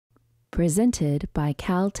Presented by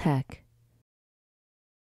Caltech.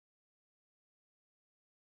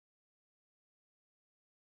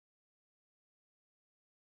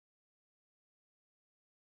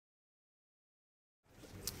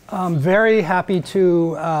 I'm very happy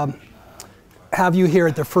to have you here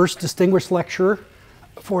at the first distinguished lecture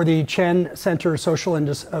for the Chen Center of Social and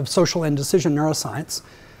Decision Neuroscience.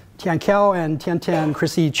 Tian Kiao and Tian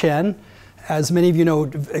Chrissy Chen, as many of you know,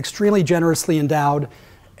 extremely generously endowed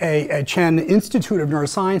a Chen Institute of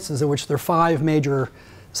Neurosciences, in which there are 5 major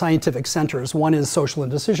scientific centers. One is Social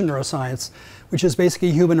and Decision Neuroscience, which is basically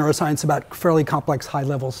human neuroscience about fairly complex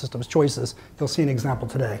high-level systems choices. You'll see an example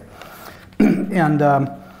today. And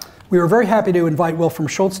we were very happy to invite Wolfram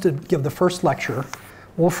Schultz to give the first lecture.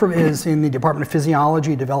 Wolfram is in the Department of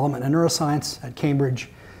Physiology, Development, and Neuroscience at Cambridge,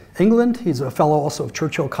 England. He's a fellow also of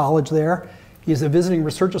Churchill College there. He's a visiting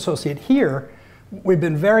research associate here. We've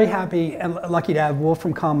been very happy and lucky to have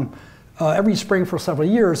Wolfram come every spring for several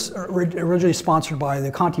years, originally sponsored by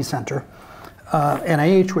the Conti Center,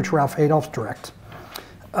 NIH, which Ralph Adolphs directs.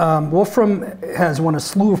 Wolfram has won a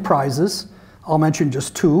slew of prizes. I'll mention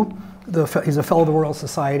just 2. He's a Fellow of the Royal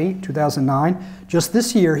Society, 2009. Just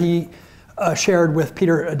this year, he shared with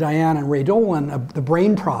Peter Dayan and Ray Dolan the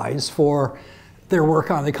Brain Prize for their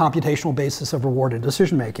work on the computational basis of rewarded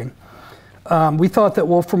decision-making. We thought that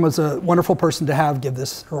Wolfram was a wonderful person to have give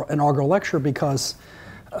this inaugural lecture because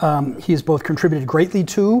he's both contributed greatly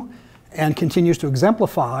to and continues to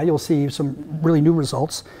exemplify, you'll see some really new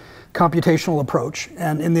results, computational approach.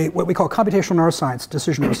 And in what we call computational neuroscience,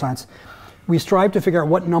 decision neuroscience, we strive to figure out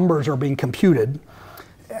what numbers are being computed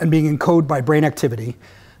and being encoded by brain activity,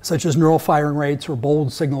 such as neural firing rates or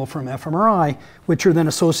bold signal from fMRI, which are then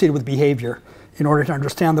associated with behavior in order to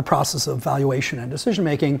understand the process of valuation and decision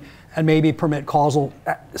making and maybe permit causal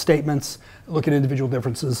statements, look at individual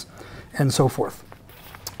differences, and so forth.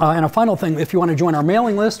 And a final thing, if you want to join our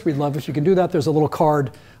mailing list, we'd love if you can do that. There's a little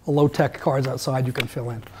card, a low-tech card outside you can fill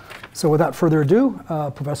in. So without further ado,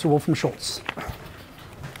 Professor Wolfram Schultz.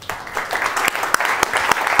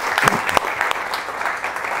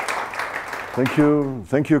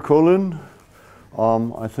 Thank you, Colin.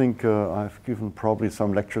 I think I've given probably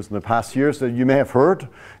some lectures in the past years that you may have heard,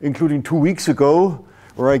 including 2 weeks ago,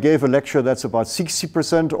 where I gave a lecture that's about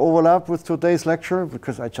 60% overlap with today's lecture,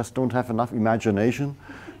 because I just don't have enough imagination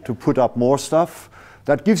to put up more stuff.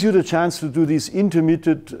 That gives you the chance to do these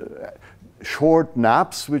intermittent short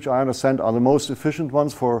naps, which I understand are the most efficient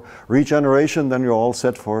ones for regeneration. Then you're all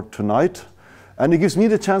set for tonight. And it gives me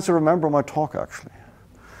the chance to remember my talk, actually.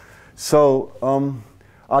 So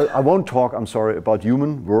I won't talk, I'm sorry, about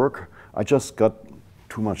human work. I just got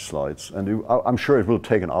too much slides. And I'm sure it will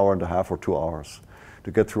take an hour and a half or 2 hours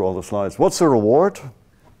to get through all the slides. What's the reward?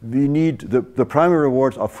 We need, the primary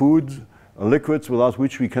rewards are food, liquids without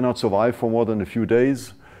which we cannot survive for more than a few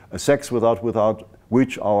days, sex without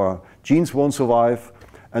which our genes won't survive.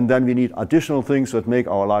 And then we need additional things that make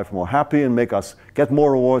our life more happy and make us get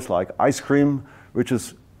more rewards, like ice cream, which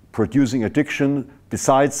is producing addiction,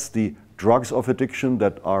 besides the drugs of addiction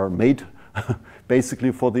that are made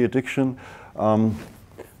basically for the addiction.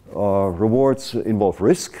 Rewards involve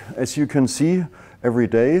risk, as you can see every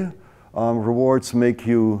day. Rewards make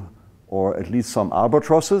you, or at least some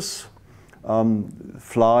albatrosses,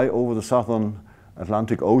 fly over the southern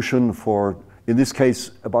Atlantic Ocean for, in this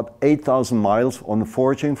case, about 8,000 miles on a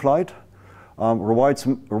foraging flight.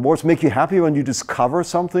 Rewards make you happy when you discover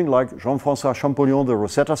something like Jean-François Champollion, the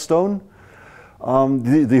Rosetta Stone.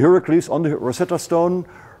 The Heracles on the Rosetta Stone.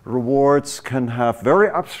 Rewards can have very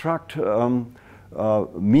abstract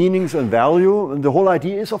meanings and value. And the whole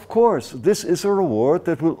idea is, of course, this is a reward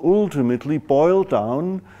that will ultimately boil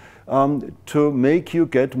down to make you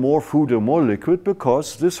get more food or more liquid,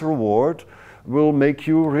 because this reward will make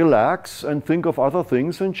you relax and think of other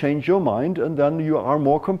things and change your mind, and then you are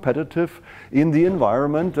more competitive in the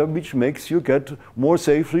environment, which makes you get more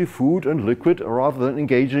safely food and liquid rather than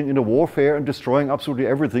engaging in a warfare and destroying absolutely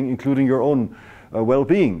everything, including your own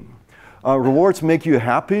well-being. Rewards make you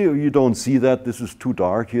happy. You don't see that. This is too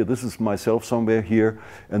dark here. This is myself somewhere here,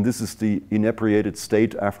 and this is the inebriated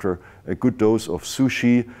state after a good dose of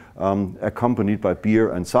sushi accompanied by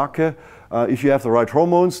beer and sake. If you have the right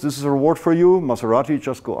hormones, this is a reward for you. Maserati,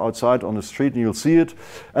 just go outside on the street and you'll see it.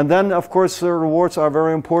 And then, of course, rewards are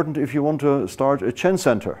very important if you want to start a Chen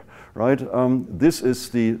Center, right? This is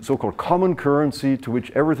the so-called common currency to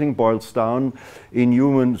which everything boils down in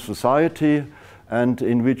human society, and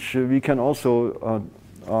in which we can also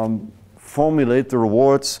formulate the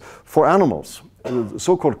rewards for animals. The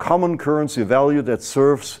so-called common currency value that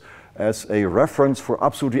serves as a reference for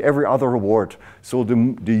absolutely every other reward. So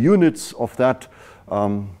the units of that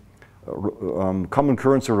common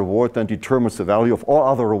currency reward then determines the value of all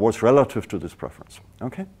other rewards relative to this preference.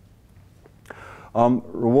 Okay?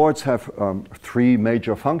 Rewards have three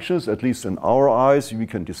major functions, at least in our eyes. We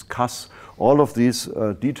can discuss all of these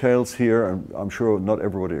details here, and I'm sure not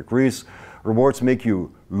everybody agrees. Rewards make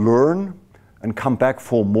you learn and come back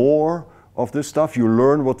for more of this stuff. You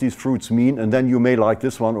learn what these fruits mean, and then you may like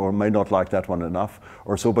this one or may not like that one enough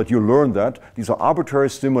or so, but you learn that. These are arbitrary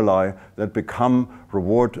stimuli that become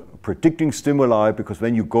reward predicting stimuli, because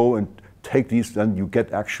when you go and take these, then you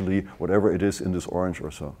get actually whatever it is in this orange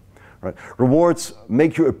or so. Right? Rewards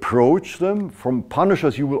make you approach them. From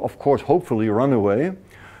punishers, you will, of course, hopefully run away.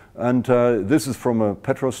 And this is from a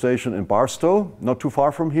petrol station in Barstow, not too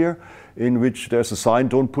far from here, in which there's a sign,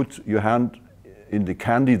 don't put your hand in the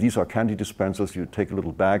candy. These are candy dispensers. You take a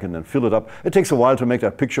little bag and then fill it up. It takes a while to make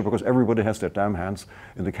that picture because everybody has their damn hands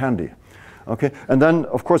in the candy. Okay? And then,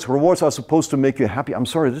 of course, rewards are supposed to make you happy. I'm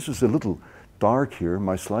sorry, this is a little dark here.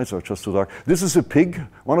 My slides are just too dark. This is a pig,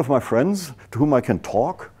 one of my friends, to whom I can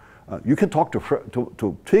talk. You can talk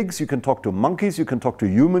to pigs, you can talk to monkeys, you can talk to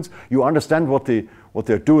humans. You understand what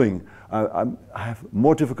they're doing. I have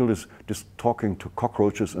more difficulties just talking to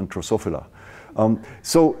cockroaches and Drosophila.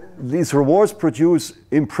 So these rewards produce,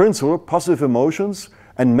 in principle, positive emotions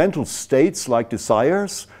and mental states like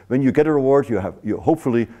desires. When you get a reward, you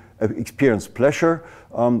hopefully experience pleasure,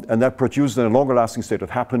 and that produces a longer lasting state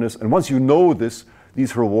of happiness. And once you know these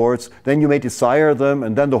rewards, then you may desire them,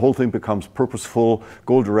 and then the whole thing becomes purposeful,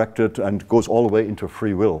 goal-directed, and goes all the way into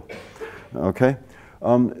free will. Okay?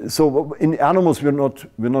 So in animals, we're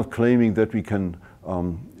not claiming that we can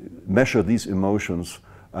measure these emotions,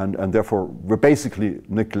 and therefore we're basically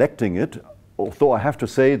neglecting it. Although I have to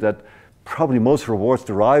say that probably most rewards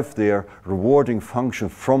derive their rewarding function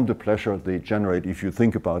from the pleasure they generate. If you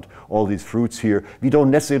think about all these fruits here, we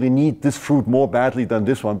don't necessarily need this fruit more badly than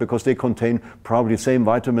this one because they contain probably the same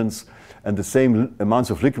vitamins and the same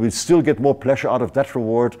amounts of liquid. We still get more pleasure out of that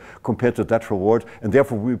reward compared to that reward, and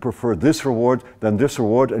therefore we prefer this reward than this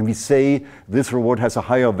reward, and we say this reward has a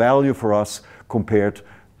higher value for us compared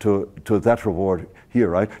to that reward here,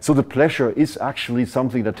 right? So the pleasure is actually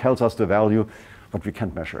something that tells us the value, but we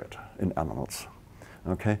can't measure it in animals.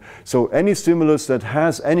 Okay? So any stimulus that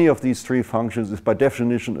has any of these three functions is by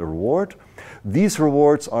definition a reward. These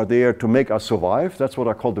rewards are there to make us survive. That's what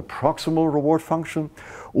I call the proximal reward function.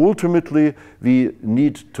 Ultimately, we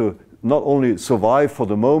need to not only survive for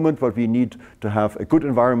the moment, but we need to have a good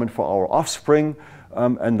environment for our offspring.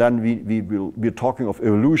 And then we're talking of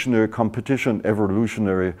evolutionary competition,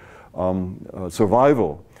 evolutionary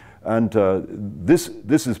survival. And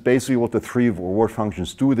this is basically what the three reward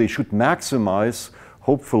functions do. They should maximize,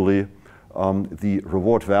 hopefully, the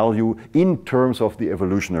reward value in terms of the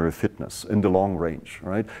evolutionary fitness in the long range,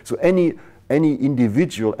 right? So any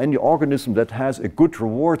individual, any organism that has a good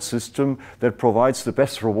reward system that provides the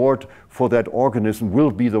best reward for that organism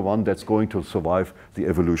will be the one that's going to survive the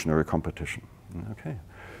evolutionary competition. Okay.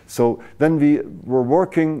 So then we were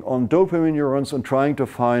working on dopamine neurons and trying to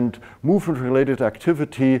find movement-related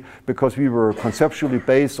activity because we were conceptually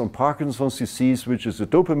based on Parkinson's disease, which is a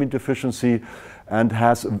dopamine deficiency and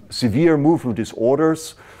has severe movement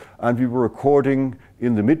disorders. And we were recording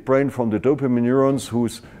in the midbrain from the dopamine neurons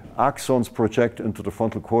whose axons project into the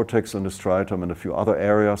frontal cortex and the striatum and a few other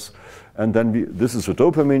areas. And then this is a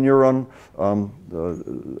dopamine neuron,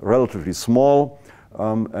 relatively small.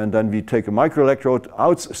 And then we take a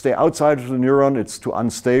microelectrode, stay outside of the neuron. It's too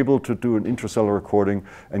unstable to do an intracellular recording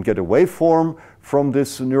and get a waveform from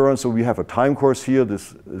this neuron. So we have a time course here.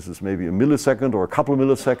 This is maybe a millisecond or a couple of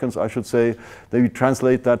milliseconds, I should say. Then we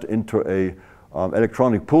translate that into a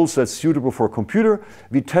electronic pulse that's suitable for a computer.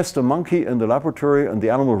 We test a monkey in the laboratory, and the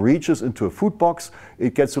animal reaches into a food box.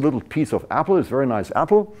 It gets a little piece of apple. It's a very nice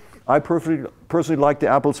apple. I personally like the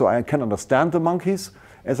apple, so I can understand the monkeys,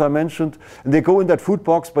 as I mentioned. And they go in that food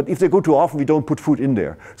box, but if they go too often, we don't put food in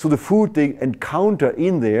there. So the food they encounter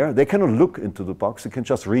in there, they cannot look into the box, they can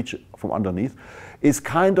just reach it from underneath, is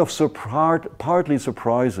kind of partly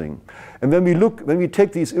surprising. And when we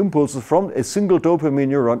take these impulses from a single dopamine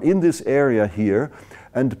neuron in this area here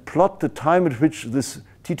and plot the time at which this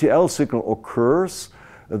TTL signal occurs,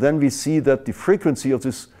 then we see that the frequency of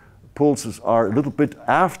these pulses are a little bit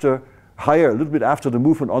higher, a little bit after the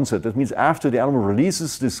movement onset. That means after the animal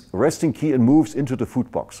releases this resting key and moves into the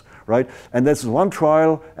food box, right? And that's one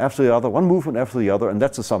trial after the other, one movement after the other, and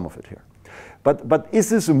that's the sum of it here. But is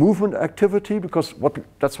this a movement activity? Because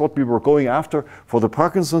that's what we were going after for the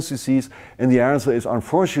Parkinson's disease, and the answer is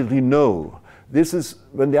unfortunately no. This is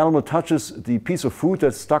when the animal touches the piece of food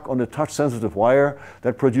that's stuck on a touch-sensitive wire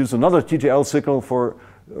that produces another TTL signal for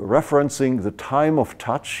referencing the time of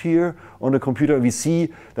touch here on the computer. We see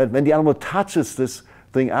that when the animal touches this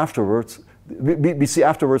thing afterwards, we see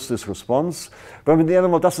afterwards this response. But when the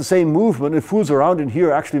animal does the same movement, it fools around in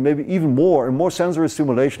here, actually maybe even more, and more sensory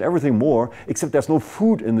stimulation, everything more, except there's no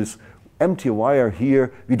food in this empty wire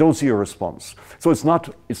here, we don't see a response. So it's not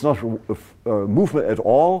movement at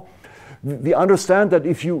all. We understand that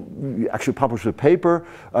if we actually published a paper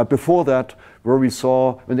before that where we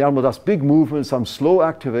saw when the animal does big movements, some slow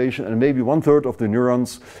activation and maybe 1/3 of the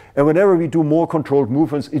neurons, and whenever we do more controlled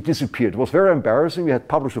movements, it disappeared. It was very embarrassing. We had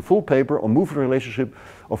published a full paper on movement relationship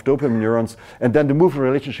of dopamine neurons, and then the movement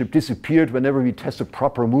relationship disappeared whenever we tested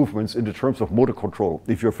proper movements in the terms of motor control,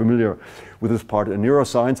 if you're familiar with this part in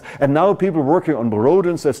neuroscience. And now people working on the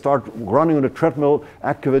rodents that start running on a treadmill,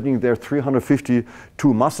 activating their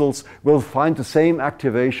 352 muscles, will find the same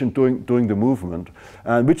activation doing the movement,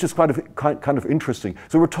 which is kind of interesting.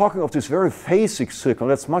 So we're talking of this very phasic signal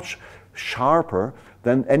that's much sharper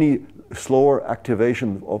than any slower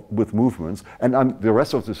activation with movements. And the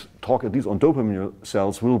rest of this talk, at least on dopamine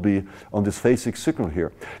cells, will be on this phasic signal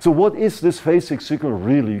here. So what is this phasic signal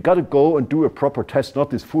really? You got to go and do a proper test, not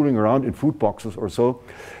this fooling around in food boxes or so.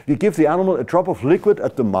 You give the animal a drop of liquid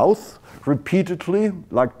at the mouth repeatedly,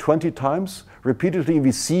 like 20 times. Repeatedly,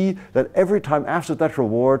 we see that every time after that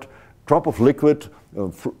reward, drop of liquid,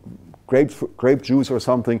 grape juice or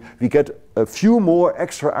something, we get a few more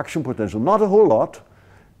extra action potential. Not a whole lot,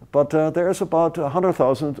 but there is about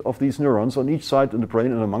 100,000 of these neurons on each side in the brain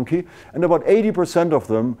in a monkey, and about 80% of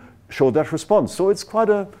them show that response. So it's quite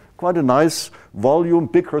a nice volume,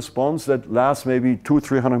 big response that lasts maybe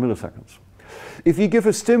 200-300 milliseconds. If you give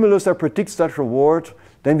a stimulus that predicts that reward,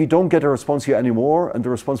 then we don't get a response here anymore, and the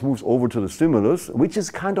response moves over to the stimulus, which is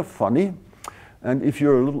kind of funny. And if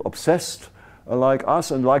you're a little obsessed like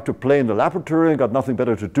us and like to play in the laboratory and got nothing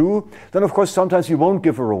better to do, then of course sometimes you won't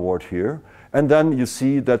give a reward here, and then you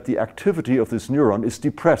see that the activity of this neuron is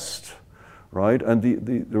depressed, right? And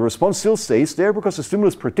the response still stays there because the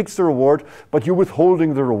stimulus predicts the reward, but you're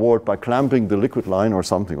withholding the reward by clamping the liquid line or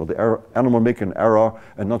something, or the animal making an error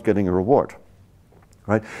and not getting a reward.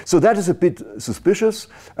 Right? So that is a bit suspicious,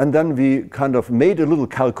 and then we kind of made a little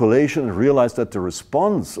calculation and realized that the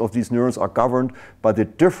response of these neurons are governed by the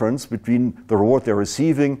difference between the reward they're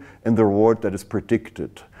receiving and the reward that is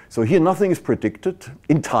predicted. So here nothing is predicted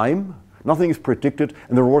in time, nothing is predicted,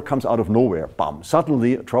 and the reward comes out of nowhere, bam,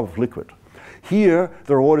 suddenly a drop of liquid. Here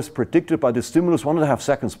the reward is predicted by the stimulus 1.5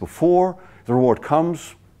 seconds before, the reward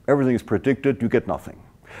comes, everything is predicted, you get nothing.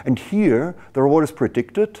 And here the reward is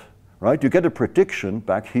predicted, right? You get a prediction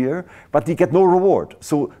back here, but you get no reward.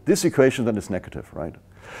 So this equation then is negative, right?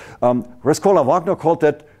 Rescola-Wagner called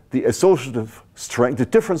that the associative strength. The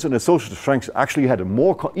difference in associative strength actually had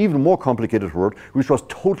a even more complicated word, which was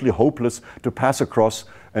totally hopeless to pass across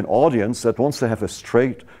an audience that wants to have a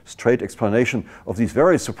straight explanation of these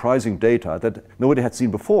very surprising data that nobody had seen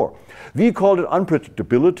before. We called it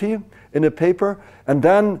unpredictability in a paper, and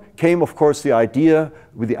then came, of course, the idea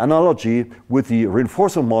with the analogy with the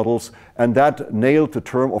reinforcement models, and that nailed the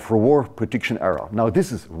term of reward prediction error. Now,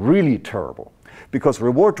 this is really terrible, because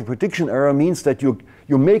reward to prediction error means that you're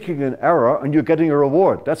making an error and you're getting a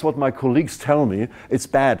reward. That's what my colleagues tell me. It's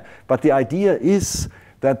bad. But the idea is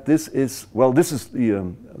that this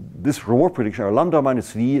reward prediction error, lambda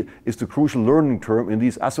minus v, is the crucial learning term in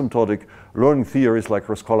these asymptotic learning theories like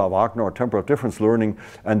Rescola-Wagner or temporal difference learning,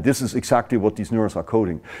 and this is exactly what these neurons are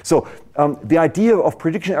coding. So the idea of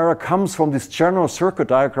prediction error comes from this general circuit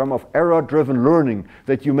diagram of error-driven learning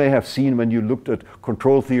that you may have seen when you looked at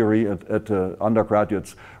control theory at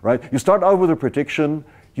undergraduates, right? You start out with a prediction,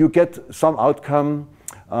 you get some outcome,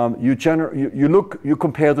 you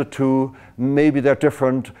compare the two, maybe they're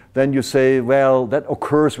different, then you say, well, that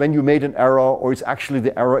occurs when you made an error, or it's actually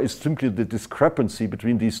the error is simply the discrepancy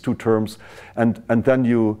between these two terms, and then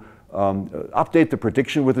you update the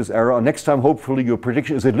prediction with this error. Next time, hopefully, your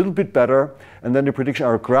prediction is a little bit better, and then the prediction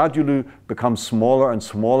error gradually becomes smaller and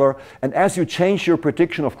smaller. And as you change your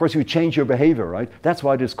prediction, of course, you change your behavior, right? That's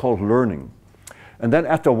why it is called learning. And then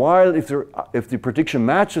after a while, if the prediction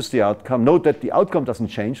matches the outcome, note that the outcome doesn't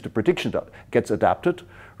change, the prediction gets adapted,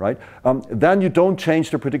 right? Then you don't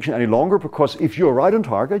change the prediction any longer, because if you're right on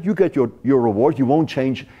target, you get your reward. You won't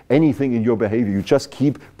change anything in your behavior. You just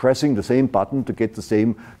keep pressing the same button to get the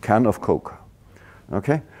same can of Coke.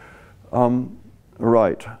 Okay?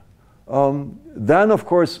 Right. Then, of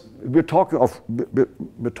course, we're talking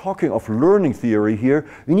of learning theory here.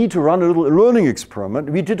 We need to run a little learning experiment.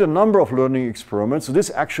 We did a number of learning experiments. So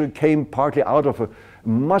this actually came partly out of a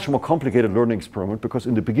much more complicated learning experiment, because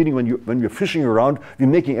in the beginning, when you're fishing around, we're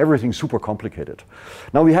making everything super complicated.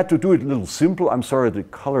 Now we had to do it a little simple. I'm sorry, the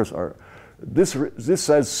colors are. This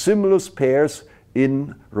says stimulus pairs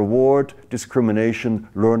in reward discrimination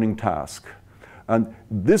learning task. And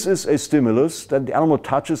this is a stimulus that the animal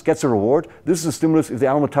touches, gets a reward. This is a stimulus, if the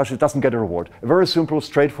animal touches, doesn't get a reward. A very simple,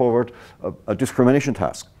 straightforward discrimination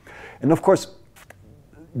task. And of course,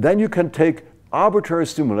 then you can take arbitrary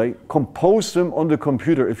stimuli, compose them on the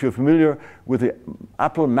computer. If you're familiar with the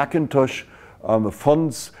Apple Macintosh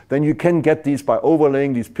fonts, then you can get these by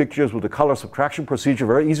overlaying these pictures with the color subtraction procedure,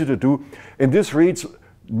 very easy to do. And this reads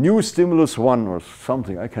new stimulus 1 or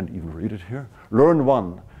something, I can't even read it here, learn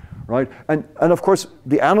 1. Right? And of course,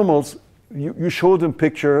 the animals, you show them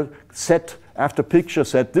picture set after picture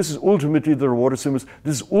set. This is ultimately the rewarded stimulus.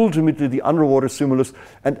 This is ultimately the unrewarded stimulus.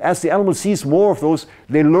 And as the animal sees more of those,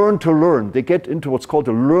 they learn to learn. They get into what's called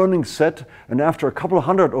a learning set. And after a couple of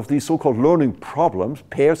hundred of these so-called learning problems,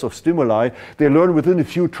 pairs of stimuli, they learn within a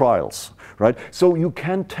few trials. Right? So you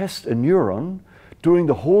can test a neuron during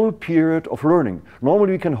the whole period of learning.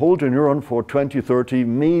 Normally we can hold a neuron for 20, 30,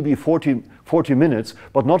 maybe 40 minutes,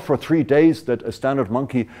 but not for 3 days that a standard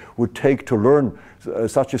monkey would take to learn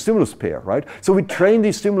such a stimulus pair, right? So we train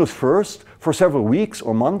these stimulus first for several weeks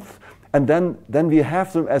or months, and then we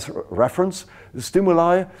have them as reference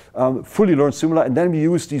stimuli, fully learned stimuli, and then we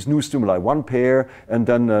use these new stimuli, one pair, and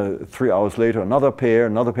then 3 hours later another pair,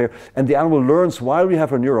 and the animal learns while we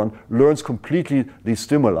have a neuron, learns completely these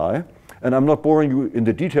stimuli. And I'm not boring you in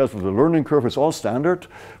the details of the learning curve, it's all standard.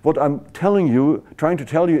 What I'm trying to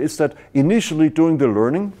tell you is that initially during the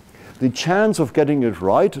learning, the chance of getting it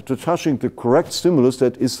right, to touching the correct stimulus,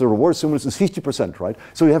 that is the reward stimulus, is 50%, right?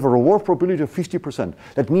 So you have a reward probability of 50%.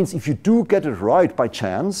 That means if you do get it right by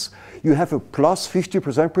chance, you have a plus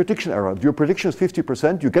 50% prediction error. Your prediction is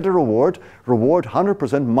 50%, you get a reward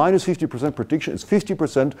 100%, minus 50% prediction is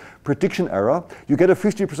 50% prediction error. You get a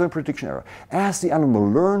 50% prediction error. As the animal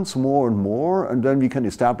learns more and more, and then we can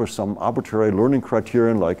establish some arbitrary learning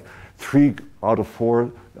criterion like 3 out of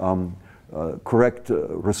 4 correct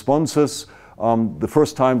responses. The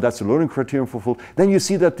first time that's a learning criterion fulfilled. Then you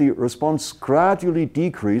see that the response gradually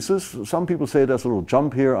decreases. Some people say there's a little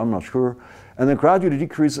jump here, I'm not sure. And then gradually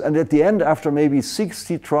decreases. And at the end, after maybe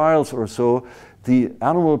 60 trials or so, the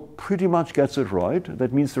animal pretty much gets it right.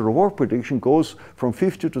 That means the reward prediction goes from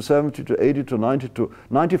 50 to 70 to 80 to 90 to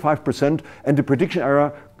 95%. And the prediction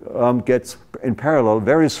error gets, in parallel,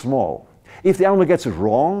 very small. If the animal gets it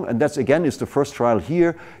wrong, and that's again is the first trial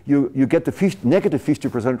here, you get the negative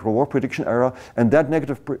 50% reward prediction error, and that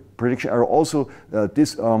negative prediction error also,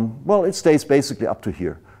 well, it stays basically up to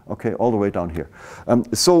here, okay, all the way down here.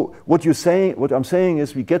 So what I'm saying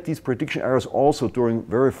is we get these prediction errors also during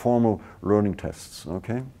very formal learning tests,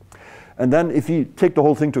 okay? And then if you take the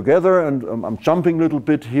whole thing together, and I'm jumping a little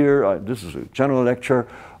bit here, this is a general lecture,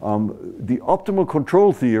 the optimal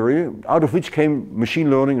control theory, out of which came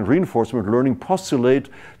machine learning and reinforcement learning, postulate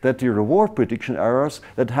that the reward prediction errors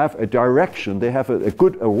that have a direction, they have a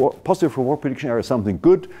positive reward prediction error is something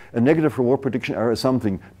good, a negative reward prediction error is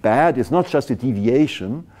something bad. It's not just a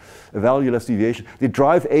deviation, a valueless deviation. They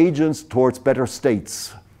drive agents towards better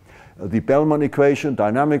states. The Bellman equation,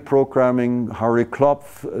 dynamic programming, Harry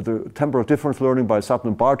Klopf, the temporal difference learning by Sutton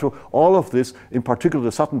and Bartow, all of this, in particular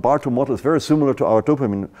the Sutton-Bartow model is very similar to our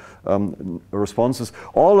dopamine responses.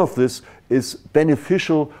 All of this is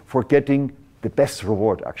beneficial for getting the best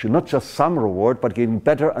reward, actually. Not just some reward, but getting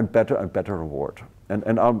better and better and better reward.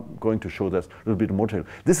 And I'm going to show that a little bit more detail.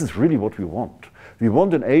 This is really what we want. We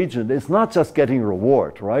want an agent. It's not just getting a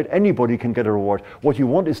reward, right? Anybody can get a reward. What you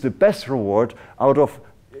want is the best reward out of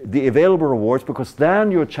the available rewards, because then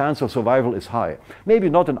your chance of survival is high. Maybe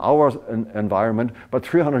not in our environment, but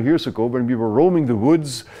 300 years ago when we were roaming the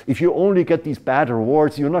woods, if you only get these bad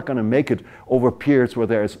rewards, you're not going to make it over periods where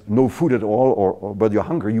there is no food at all or where you're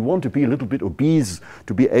hungry. You want to be a little bit obese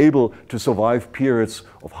to be able to survive periods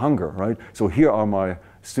of hunger, right? So here are my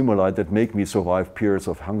stimuli that make me survive periods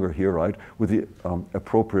of hunger here, right? With the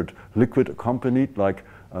appropriate liquid accompanied, like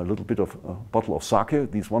a little bit of a bottle of sake,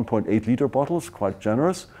 these 1.8 liter bottles, quite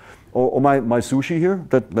generous. Or my sushi here,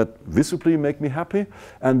 that visibly make me happy.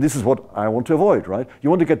 And this is what I want to avoid, right? You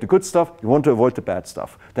want to get the good stuff, you want to avoid the bad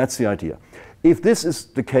stuff. That's the idea. If this is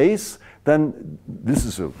the case, then this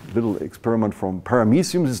is a little experiment from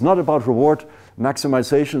paramecium. This is not about reward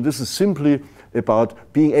maximization. This is simply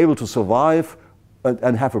about being able to survive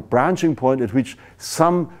and have a branching point at which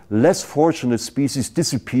some less fortunate species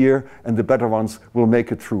disappear and the better ones will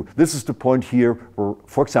make it through. This is the point here where,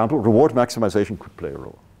 for example, reward maximization could play a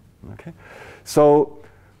role. Okay? So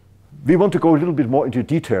we want to go a little bit more into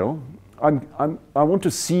detail. I want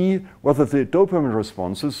to see whether the dopamine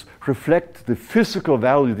responses reflect the physical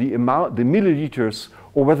value, the amount, the milliliters,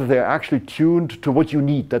 or whether they're actually tuned to what you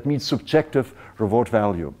need. That means subjective reward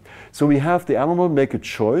value. So we have the animal make a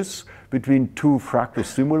choice between two fractal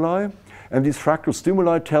stimuli, and these fractal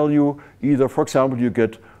stimuli tell you either, for example, you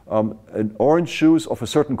get an orange juice of a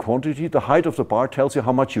certain quantity, the height of the bar tells you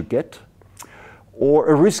how much you get, or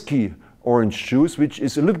a risky orange juice, which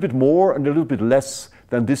is a little bit more and a little bit less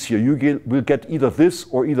than this here. You will get either this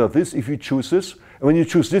or either this if you choose this. And when you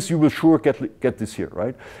choose this, you will sure get this here,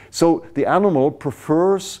 right? So the animal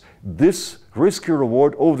prefers this risky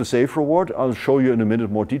reward over the safe reward. I'll show you in a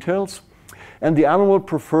minute more details. And the animal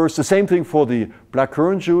prefers the same thing for the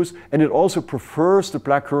blackcurrant juice, and it also prefers the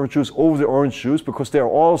blackcurrant juice over the orange juice because they're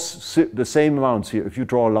all the same amounts here. If you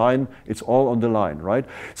draw a line, it's all on the line, right?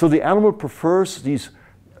 So the animal prefers these,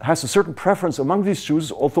 has a certain preference among these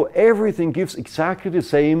juices, although everything gives exactly the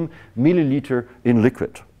same milliliter in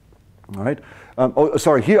liquid. All right?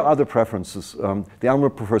 Here are the preferences. The animal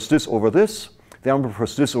prefers this over this. The animal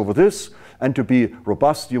prefers this over this. And to be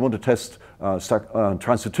robust, you want to test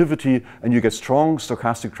transitivity, and you get strong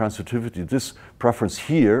stochastic transitivity. This preference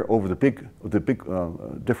here over the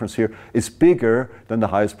big difference here is bigger than the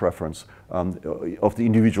highest preference of the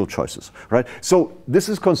individual choices. Right? So this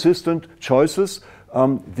is consistent choices.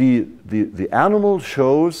 The animal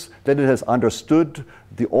shows that it has understood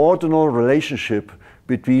the ordinal relationship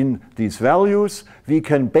between these values. We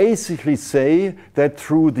can basically say that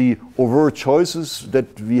through the overt choices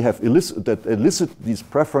that we have elicit these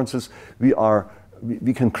preferences,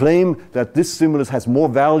 we can claim that this stimulus has more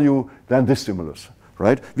value than this stimulus.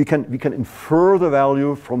 Right? We can infer the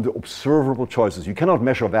value from the observable choices. You cannot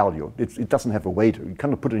measure value. It doesn't have a weight. You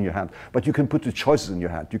cannot put it in your hand. But you can put the choices in your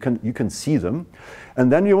hand. You can see them.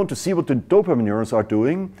 And then you want to see what the dopamine neurons are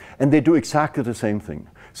doing. And they do exactly the same thing.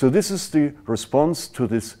 So this is the response to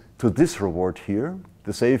this reward here,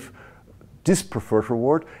 the safe, dispreferred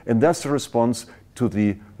reward. And that's the response to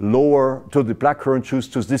the blackcurrant juice,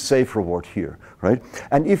 to this safe reward here. Right?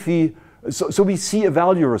 And if we So we see a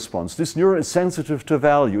value response. This neuron is sensitive to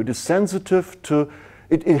value. It is sensitive to,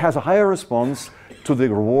 it has a higher response to the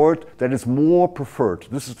reward that is more preferred.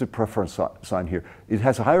 This is the preference sign here. It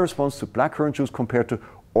has a higher response to blackcurrant juice compared to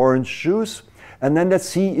orange juice. And then let's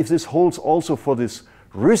see if this holds also for this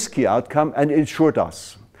risky outcome, and it sure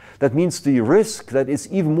does. That means the risk that is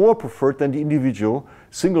even more preferred than the individual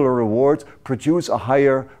singular rewards produce a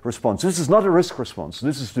higher response. This is not a risk response.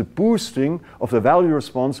 This is the boosting of the value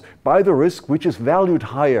response by the risk, which is valued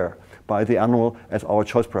higher by the animal, as our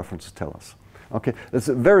choice preferences tell us. Okay, it's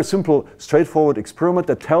a very simple, straightforward experiment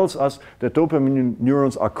that tells us that dopamine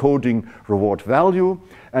neurons are coding reward value,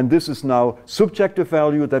 and this is now subjective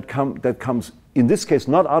value that comes, in this case,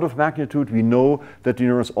 not out of magnitude. We know that the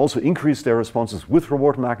neurons also increase their responses with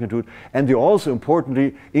reward magnitude, and they also,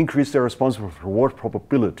 importantly, increase their response with reward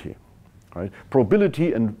probability. Right?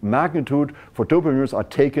 Probability and magnitude for dopamine neurons are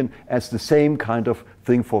taken as the same kind of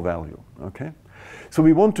thing for value. Okay? So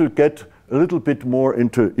we want to get a little bit more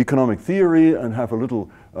into economic theory and have a little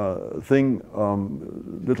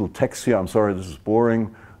little text here. I'm sorry, this is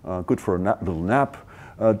boring. Good for a little nap.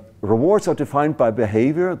 Rewards are defined by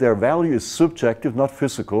behavior. Their value is subjective, not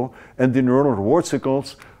physical. And the neuronal reward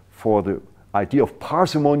signals for the idea of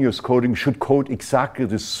parsimonious coding should code exactly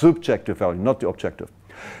the subjective value, not the objective.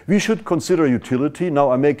 We should consider utility.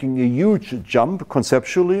 Now I'm making a huge jump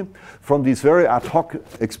conceptually from these very ad hoc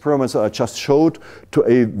experiments I just showed to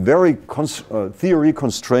a very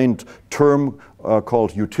theory-constrained term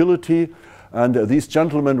called utility. And these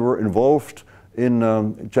gentlemen were involved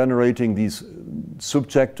in generating these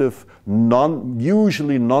subjective,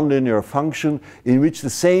 usually nonlinear function in which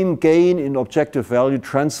the same gain in objective value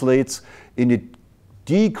translates in a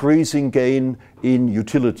decreasing gain in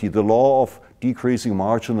utility, the law of decreasing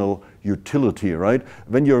marginal utility, right?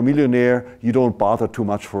 When you're a millionaire, you don't bother too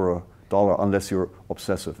much for a dollar unless you're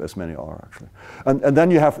obsessive, as many are actually. And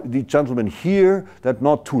then you have the gentleman here that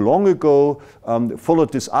not too long ago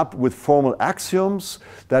followed this up with formal axioms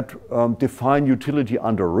that define utility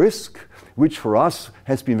under risk, which for us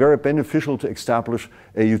has been very beneficial to establish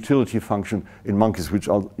a utility function in monkeys, which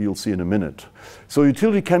you'll see in a minute. So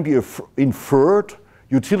utility can be inferred,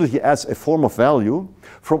 utility as a form of value,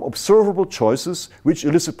 from observable choices which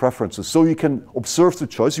elicit preferences. So you can observe the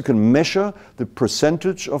choice, you can measure the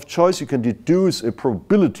percentage of choice, you can deduce a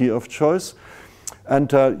probability of choice,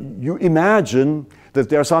 And you imagine that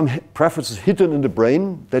there are some preferences hidden in the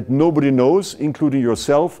brain that nobody knows, including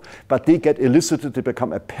yourself, but they get elicited, they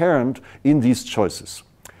become apparent in these choices.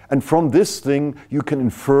 And from this thing, you can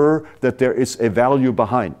infer that there is a value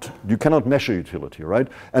behind. You cannot measure utility, right?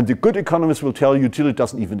 And the good economists will tell you utility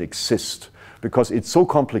doesn't even exist because it's so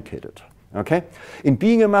complicated. Okay? In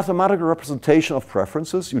being a mathematical representation of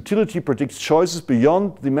preferences, utility predicts choices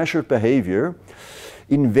beyond the measured behavior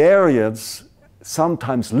in various,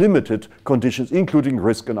 sometimes limited conditions, including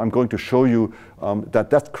risk. And I'm going to show you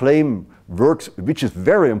that claim works, which is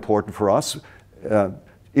very important for us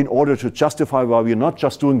in order to justify why we're not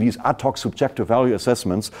just doing these ad hoc subjective value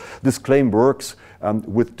assessments. This claim works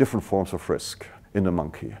with different forms of risk in the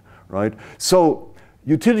monkey, right? So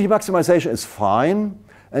utility maximization is fine.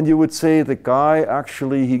 And you would say the guy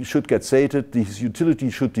actually, he should get sated, his utility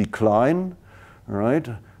should decline, right?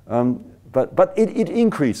 But it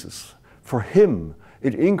increases. For him,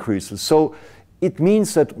 it increases. So it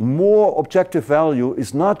means that more objective value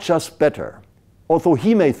is not just better. Although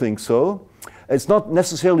he may think so, it's not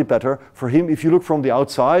necessarily better for him if you look from the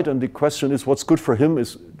outside, and the question is what's good for him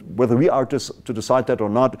is whether we are to decide that or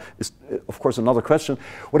not is, of course, another question.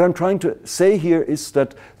 What I'm trying to say here is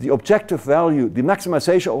that the objective value, the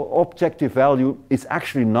maximization of objective value is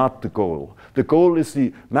actually not the goal. The goal is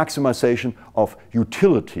the maximization of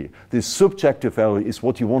utility. The subjective value is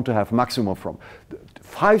what you want to have maximum from.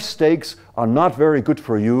 5 steaks are not very good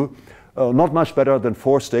for you, not much better than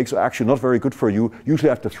 4 steaks, are actually not very good for you.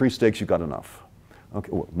 Usually after 3 steaks you got enough. Okay,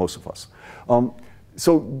 well, most of us.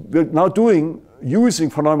 So we're now using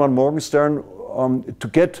von Neumann-Morgenstern to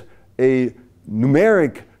get a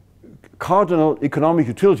numeric cardinal economic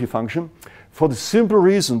utility function for the simple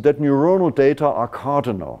reason that neuronal data are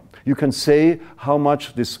cardinal. You can say how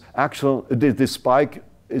much this spike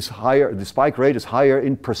is higher, the spike rate is higher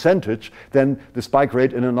in percentage than the spike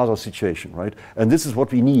rate in another situation, right? And this is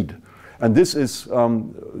what we need. And this is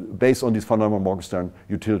based on these von Neumann-Morgenstern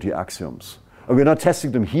utility axioms. And we're not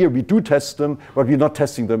testing them here. We do test them, but we're not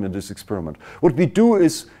testing them in this experiment. What we do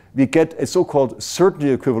is we get a so-called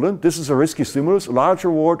certainty equivalent. This is a risky stimulus, large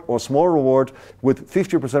reward or small reward with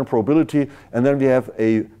 50% probability. And then we have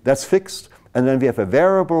that's fixed. And then we have a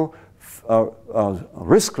variable,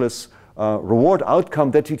 riskless reward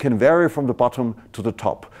outcome that we can vary from the bottom to the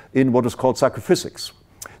top in what is called psychophysics.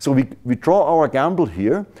 So we draw our gamble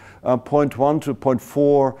here, 0.1 to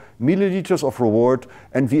 0.4 milliliters of reward,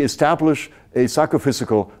 and we establish a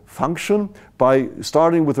psychophysical function by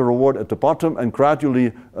starting with the reward at the bottom and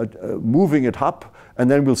gradually moving it up.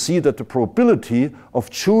 And then we'll see that the probability of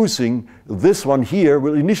choosing this one here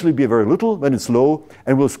will initially be very little when it's low,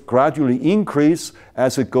 and will gradually increase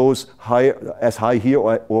as it goes higher, as high here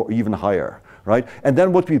or even higher, right? And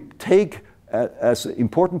then what we take as an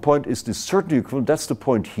important point is the certainty equivalent. That's the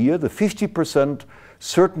point here, the 50%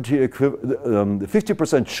 certainty equivalent, the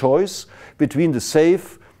 50% choice between the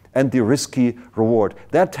safe and the risky reward.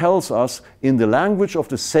 That tells us in the language of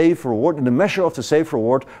the safe reward, in the measure of the safe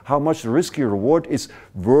reward, how much the risky reward is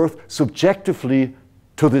worth subjectively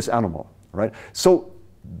to this animal, right? So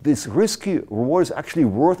this risky reward is actually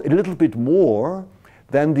worth a little bit more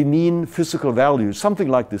than the mean physical value, something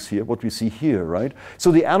like this here, what we see here, right?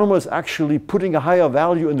 So the animal is actually putting a higher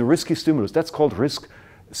value in the risky stimulus. That's called risk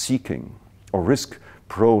seeking or risk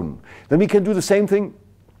prone. Then we can do the same thing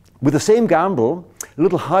with the same gamble, a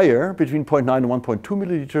little higher, between 0.9 and 1.2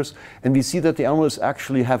 milliliters, and we see that the animal is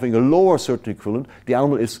actually having a lower certainty equivalent. The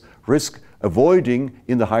animal is risk avoiding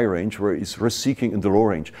in the high range, where it's risk seeking in the low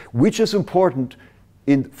range, which is important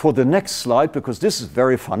for the next slide, because this is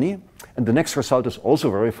very funny, and the next result is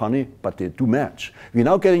also very funny, but they do match. We're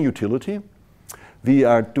now getting utility. We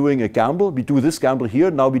are doing a gamble. We do this gamble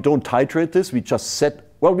here. Now we don't titrate this. We just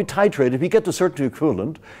set, well, we titrate it. We get the certainty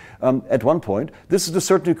equivalent at one point. This is the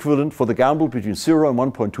certainty equivalent for the gamble between 0 and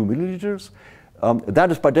 1.2 milliliters.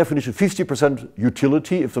 That is by definition 50%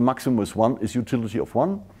 utility. If the maximum is 1, is utility of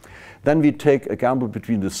 1. Then we take a gamble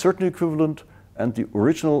between the certainty equivalent and the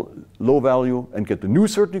original low value and get the new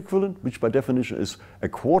certainty equivalent, which by definition is a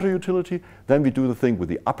quarter utility. Then we do the thing with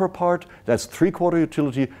the upper part, that's 3/4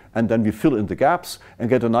 utility, and then we fill in the gaps and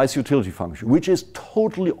get a nice utility function, which is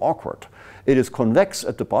totally awkward. It is convex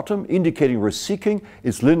at the bottom, indicating risk seeking.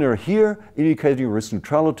 It's linear here, indicating risk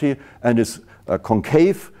neutrality, and is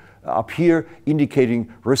concave up here, indicating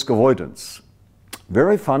risk avoidance.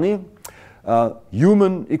 Very funny.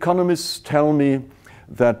 Human economists tell me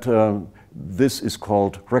that this is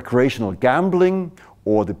called recreational gambling,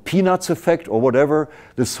 or the peanuts effect or whatever.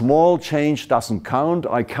 The small change doesn't count.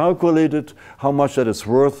 I calculated how much that is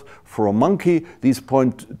worth for a monkey. These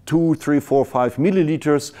 0.2, 3, 4, 5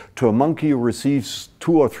 milliliters to a monkey who receives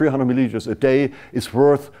 200 or 300 milliliters a day is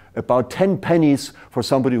worth about 10 pennies for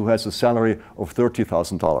somebody who has a salary of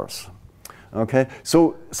 $30,000. Okay,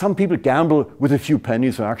 so some people gamble with a few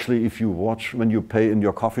pennies. Actually, if you watch when you pay in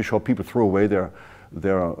your coffee shop, people throw away their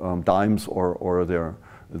dimes or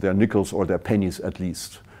their nickels or their pennies at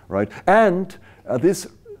least, right? And this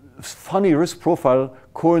funny risk profile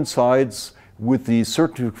coincides with the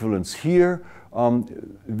certainty equivalence here.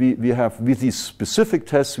 We have, with these specific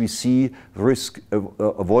tests, we see risk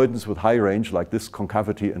avoidance with high range, like this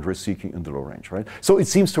concavity, and risk seeking in the low range, right? So it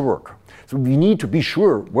seems to work. So we need to be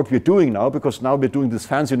sure what we're doing now, because now we're doing this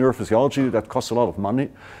fancy neurophysiology that costs a lot of money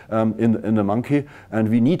in the monkey, and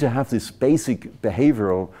we need to have these basic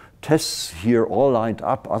behavioral tests here all lined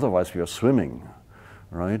up, otherwise we are swimming,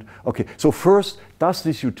 right? Okay, so first, does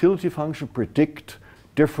this utility function predict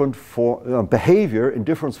different behavior in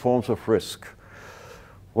different forms of risk?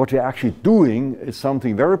 What we're actually doing is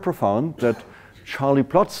something very profound that Charlie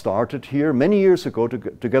Plott started here many years ago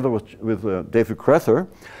together with David Crowther,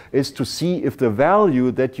 is to see if the value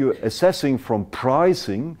that you're assessing from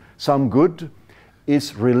pricing some good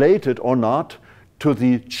is related or not to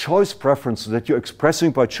the choice preferences that you're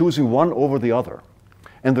expressing by choosing one over the other.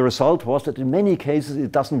 And the result was that in many cases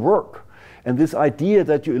it doesn't work. And this idea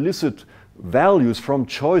that you elicit values from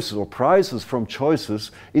choices or prices from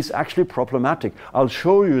choices is actually problematic. I'll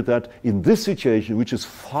show you that in this situation, which is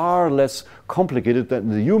far less complicated than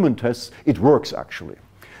the human tests, it works actually.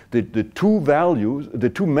 The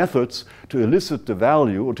two methods to elicit the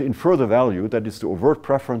value or to infer the value, that is the overt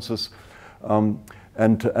preferences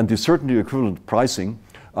and the certainty equivalent pricing,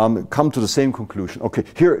 come to the same conclusion. Okay,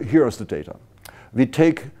 here is the data. We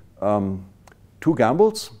take two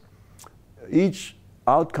gambles. Each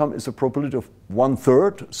outcome is a probability of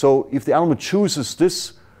 1/3. So if the animal chooses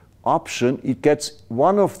this option, it gets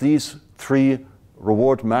one of these three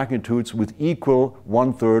reward magnitudes with equal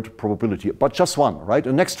 1/3 probability, but just one, right?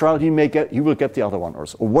 The next trial he will get the other one or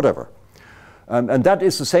whatever. And that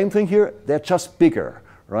is the same thing here. They're just bigger,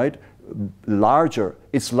 right? Larger.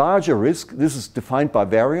 It's larger risk. This is defined by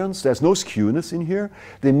variance. There's no skewness in here.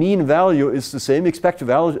 The mean value is the same. Expected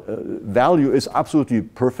value is absolutely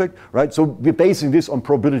perfect, right? So we're basing this on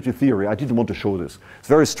probability theory. I didn't want to show this. It's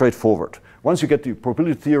very straightforward. Once you get the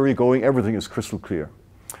probability theory going, everything is crystal clear.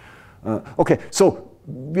 Okay, so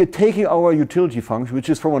we're taking our utility function, which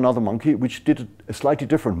is from another monkey, which did a slightly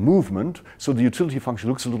different movement. So the utility function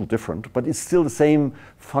looks a little different, but it's still the same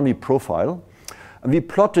funny profile. And we're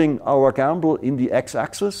plotting our gamble in the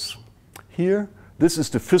x-axis here. This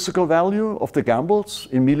is the physical value of the gambles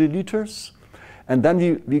in milliliters. And then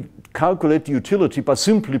we calculate the utility by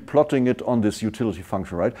simply plotting it on this utility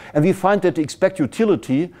function, right? And we find that the expected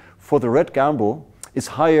utility for the red gamble is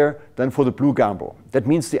higher than for the blue gamble. That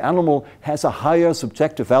means the animal has a higher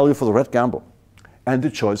subjective value for the red gamble. And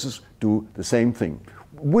the choices do the same thing,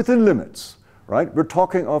 within limits, right? We're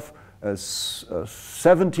talking of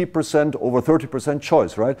 70% over 30%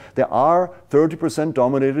 choice, right? There are 30%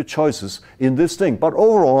 dominated choices in this thing, but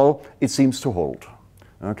overall it seems to hold,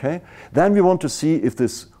 okay? Then we want to see if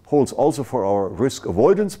this holds also for our risk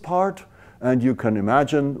avoidance part, and you can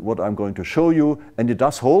imagine what I'm going to show you, and it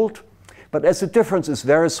does hold, but as the difference is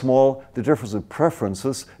very small, the difference in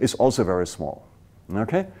preferences is also very small,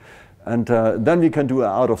 okay? And then we can do an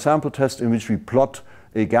out-of-sample test in which we plot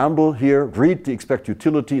a gamble here, read the expected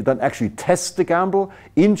utility, then actually test the gamble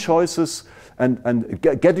in choices and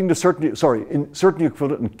getting the certainty, in certainty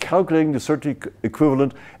equivalent and calculating the certainty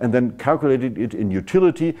equivalent and then calculating it in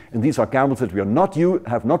utility. And these are gambles that we are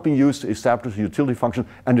have not been used to establish the utility function,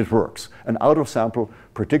 and it works. An out-of-sample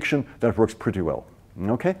prediction that works pretty well,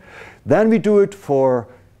 okay? Then we do it for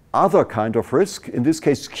other kind of risk, in this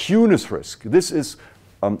case skewness risk. This is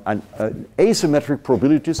an asymmetric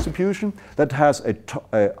probability distribution that has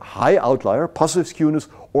a high outlier, positive skewness,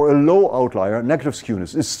 or a low outlier, negative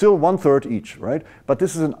skewness. It's still 1/3 each, right? But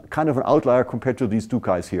this is kind of an outlier compared to these two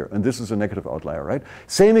guys here, and this is a negative outlier, right?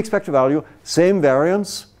 Same expected value, same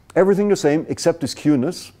variance, everything the same except the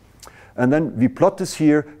skewness. And then we plot this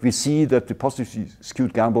here, we see that the positively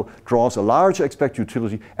skewed gamble draws a large expected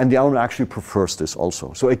utility, and the animal actually prefers this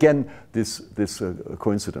also. So again, this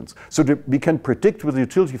coincidence. So we can predict with the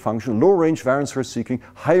utility function low range variance risk seeking,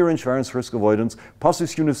 high range variance risk avoidance,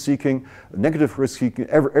 positive skewness seeking, negative risk seeking,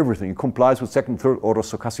 everything. It complies with second and third order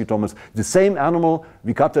stochastic dominance. The same animal,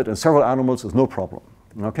 we got that in several animals, is no problem.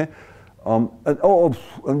 Okay?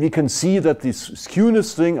 And we can see that this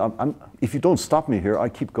skewness thing, if you don't stop me here, I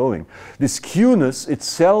keep going. The skewness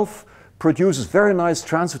itself produces very nice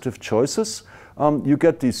transitive choices. You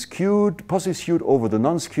get the skewed, positive skewed over the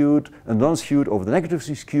non-skewed, and non-skewed over the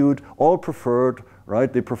negatively skewed, all preferred,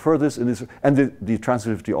 right? They prefer this, and the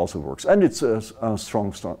transitivity also works. And it's a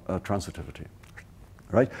strong transitivity,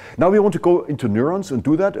 right? Now we want to go into neurons and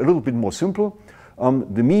do that a little bit more simple.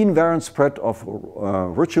 The mean variance spread of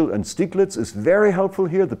Rüschel and Stieglitz is very helpful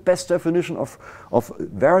here. The best definition of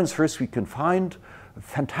variance risk we can find. A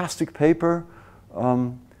fantastic paper.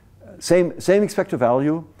 Same expected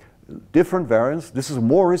value, different variance. This is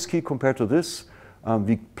more risky compared to this.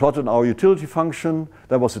 We plotted our utility function.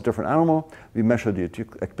 That was a different animal. We measure the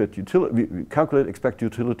expected utility. We calculate expected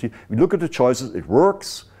utility. We look at the choices. It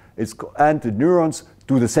works. And the neurons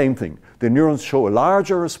do the same thing. The neurons show a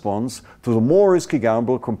larger response to the more risky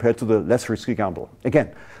gamble compared to the less risky gamble.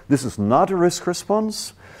 Again, this is not a risk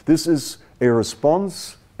response. This is a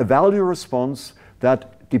response, a value response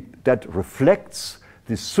that reflects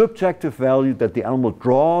the subjective value that the animal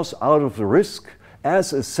draws out of the risk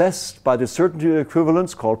as assessed by the certainty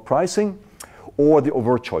equivalence called pricing or the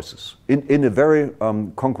overt choices in a very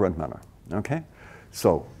congruent manner. Okay?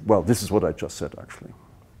 So, well, this is what I just said actually.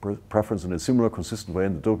 Preference in a similar consistent way,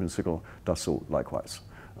 and the dopamine signal does so likewise.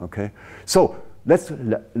 Okay, so let's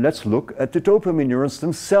look at the dopamine neurons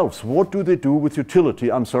themselves. What do they do with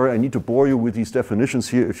utility? I'm sorry, I need to bore you with these definitions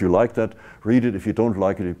here. If you like that, read it. If you don't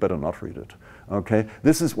like it, you better not read it. Okay,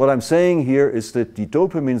 this is what I'm saying here is that the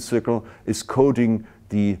dopamine signal is coding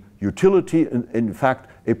the utility, in fact,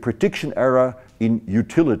 a prediction error in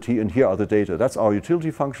utility. And here are the data. That's our utility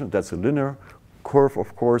function. That's a linear curve,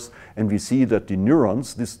 of course, and we see that the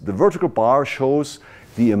neurons, the vertical bar shows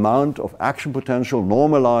the amount of action potential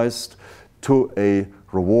normalized to a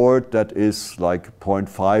reward that is like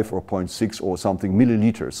 0.5 or 0.6 or something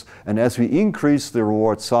milliliters. And as we increase the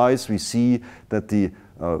reward size, we see that the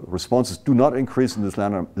responses do not increase in this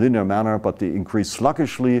linear manner, but they increase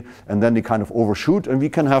sluggishly, and then they kind of overshoot. And we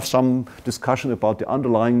can have some discussion about the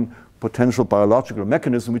underlying potential biological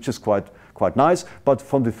mechanism, which is quite nice. But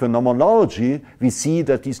from the phenomenology, we see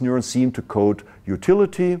that these neurons seem to code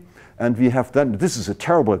utility. And we have then, this is a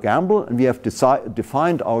terrible gamble, and we have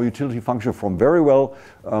defined our utility function from very well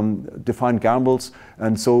defined gambles.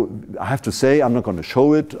 And so I have to say, I'm not going to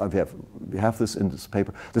show it. We have this in this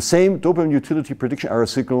paper. The same dopamine utility prediction error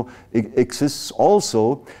signal exists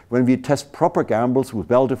also when we test proper gambles with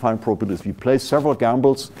well-defined probabilities. We place several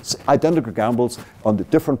gambles, identical gambles, on the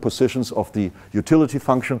different positions of the utility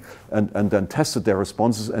function and then tested their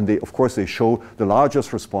responses. And they, of course, they show the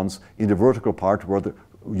largest response in the vertical part where the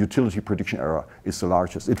utility prediction error is the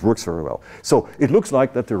largest. It works very well. So it looks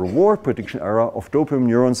like that the reward prediction error of dopamine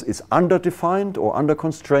neurons is underdefined or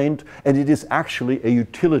underconstrained, and it is actually a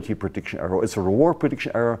utility prediction error. It's a reward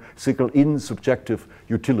prediction error signal in subjective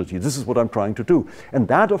utility. This is what I'm trying to do. And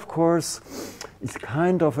that, of course, is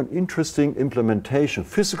kind of an interesting implementation,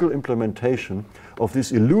 physical implementation of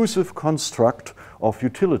this elusive construct of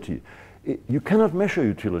utility. You cannot measure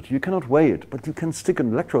utility, you cannot weigh it, but you can stick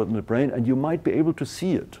an electrode in the brain and you might be able to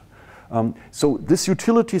see it. So this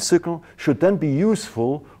utility signal should then be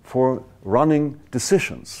useful for running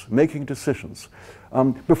decisions, making decisions.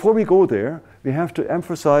 Before we go there, we have to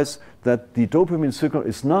emphasize that the dopamine signal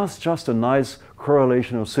is not just a nice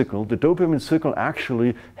correlational signal. The dopamine signal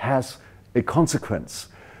actually has a consequence.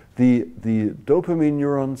 The dopamine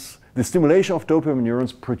neurons, the stimulation of dopamine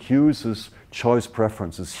neurons produces choice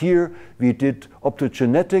preferences. Here we did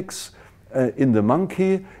optogenetics in the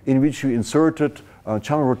monkey, in which we inserted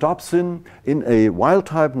channelrhodopsin in a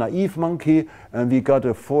wild-type naive monkey, and we got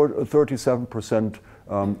a 37%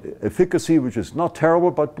 efficacy, which is not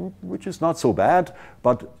terrible, but which is not so bad.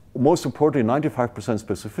 But most importantly, 95%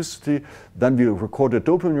 specificity. Then we recorded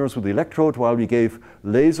dopamine neurons with the electrode while we gave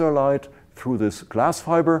laser light through this glass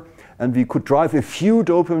fiber. And we could drive a few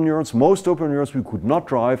dopamine neurons. Most dopamine neurons we could not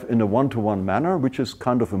drive in a one-to-one manner, which is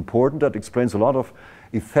kind of important. That explains a lot of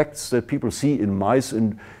effects that people see in mice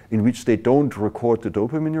in which they don't record the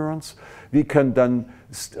dopamine neurons. We can then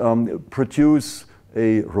produce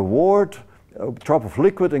a reward, a drop of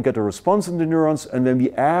liquid, and get a response in the neurons. And when we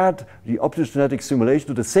add the optogenetic stimulation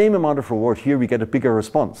to the same amount of reward, here we get a bigger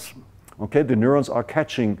response. Okay, the neurons are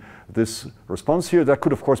catching this response here. That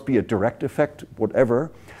could, of course, be a direct effect,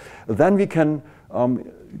 whatever. Then we can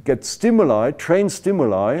get stimuli, trained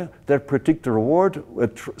stimuli that predict the reward, a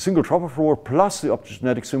single drop of reward plus the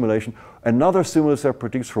optogenetic stimulation, another stimulus that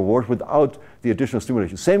predicts reward without the additional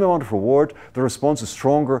stimulation. Same amount of reward, the response is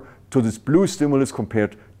stronger to this blue stimulus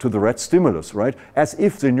compared to the red stimulus, right? As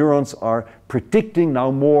if the neurons are predicting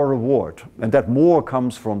now more reward, and that more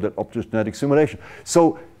comes from that optogenetic stimulation.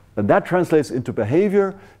 So and that translates into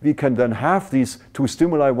behavior. We can then have these two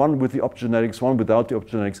stimuli, one with the optogenetics, one without the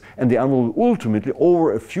optogenetics, and the animal will ultimately,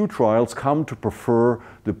 over a few trials, come to prefer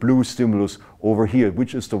the blue stimulus over here,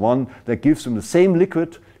 which is the one that gives them the same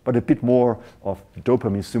liquid, but a bit more of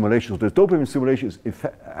dopamine stimulation. So the dopamine stimulation is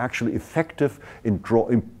actually effective in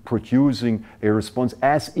producing a response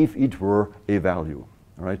as if it were a value.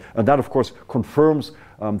 Right? And that, of course, confirms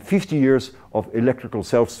 50 years of electrical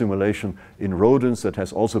self-stimulation in rodents that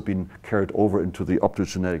has also been carried over into the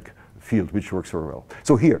optogenetic field, which works very well.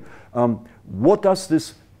 So here, what does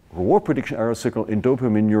this reward prediction error signal in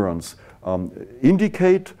dopamine neurons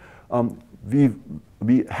indicate? We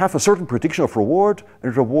have a certain prediction of reward,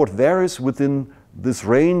 and reward varies within this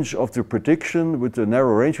range of the prediction. With the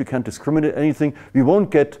narrow range, we can't discriminate anything. We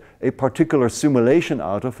won't get a particular simulation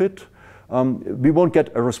out of it. We won't get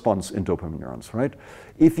a response in dopamine neurons, right?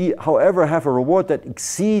 If we, however, have a reward that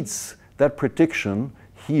exceeds that prediction,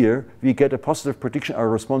 here we get a positive prediction error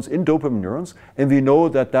response in dopamine neurons, and we know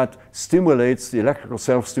that that stimulates the electrical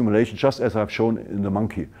self-stimulation, just as I've shown in the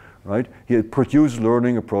monkey, right? Here, produce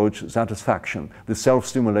learning approach satisfaction. The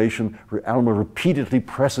self-stimulation, animal repeatedly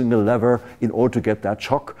pressing the lever in order to get that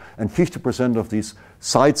shock, and 50% of these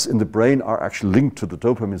sites in the brain are actually linked to the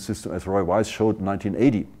dopamine system, as Roy Weiss showed in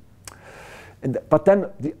 1980. But then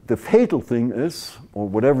the fatal thing is, or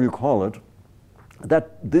whatever you call it,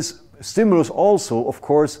 that this stimulus also, of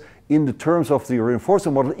course, in the terms of the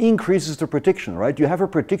reinforcement model, increases the prediction, right? You have a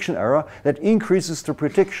prediction error that increases the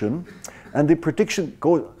prediction, and the prediction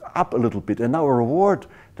goes up a little bit. And now a reward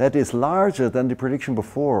that is larger than the prediction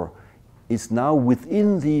before is now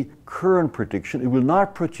within the current prediction. It will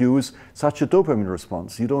not produce such a dopamine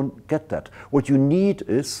response. You don't get that. What you need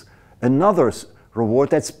is another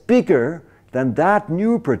reward that's bigger than that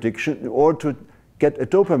new prediction in order to get a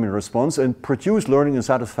dopamine response and produce learning and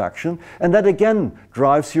satisfaction. And that again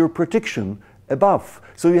drives your prediction above.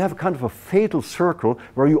 So you have kind of a fatal circle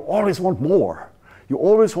where you always want more. You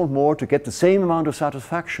always want more to get the same amount of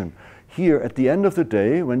satisfaction. Here, at the end of the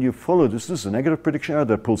day, when you follow this is a negative prediction error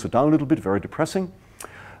that pulls it down a little bit, very depressing.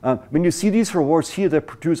 When you see these rewards here, they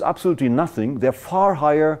produce absolutely nothing. They're far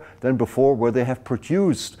higher than before, where they have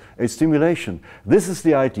produced a stimulation. This is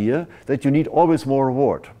the idea that you need always more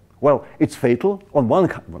reward. Well, it's fatal on one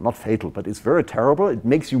kind, well, not fatal, but it's very terrible. It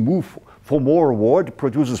makes you move for more reward. It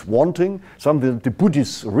produces wanting, something that the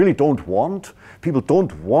Buddhists really don't want.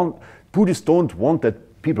 Buddhists don't want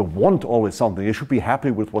that people want always something. They should be happy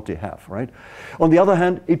with what they have, right? On the other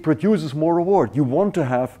hand, it produces more reward. You want to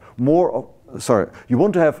have more of, you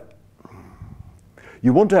want to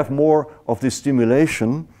have more of this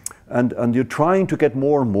stimulation, and you're trying to get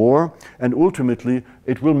more and more, and ultimately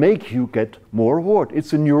it will make you get more reward.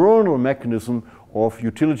 It's a neuronal mechanism of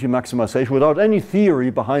utility maximization without any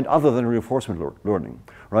theory behind other than reinforcement learning,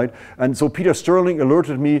 right? And so Peter Sterling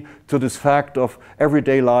alerted me to this fact of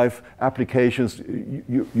everyday life applications.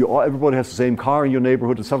 Everybody has the same car in your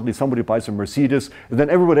neighborhood, and suddenly somebody buys a Mercedes, and then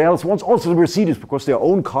everybody else wants also the Mercedes because their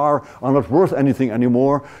own car are not worth anything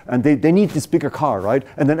anymore, and they need this bigger car, right?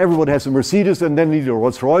 And then everybody has a Mercedes, and then need a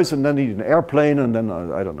Rolls Royce, and then need an airplane, and then,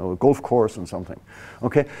 I don't know, a golf course and something.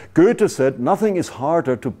 Okay, Goethe said, nothing is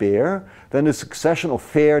harder to bear than a succession of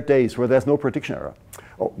fair days where there's no prediction error.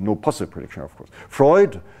 Oh, no positive prediction error, of course.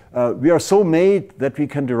 Freud, we are so made that we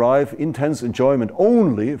can derive intense enjoyment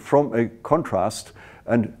only from a contrast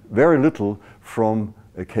and very little from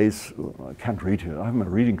a case, I can't read here, I'm in a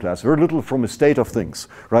reading class, very little from a state of things,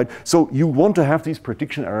 right? So you want to have these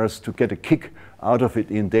prediction errors to get a kick out of it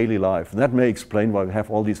in daily life. And that may explain why we have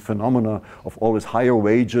all these phenomena of always higher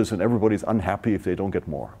wages and everybody's unhappy if they don't get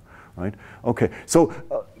more, right? Okay, so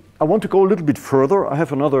I want to go a little bit further. I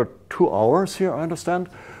have another 2 hours here, I understand.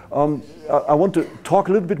 I want to talk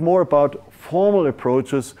a little bit more about formal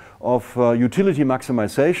approaches of utility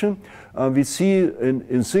maximization. We see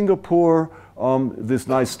in Singapore these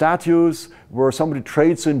nice statues where somebody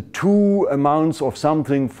trades in 2 amounts of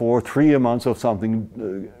something for 3 amounts of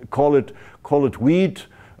something. Call it wheat,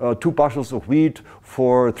 2 bushels of wheat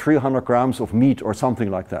for 300 grams of meat or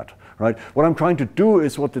something like that. Right? What I'm trying to do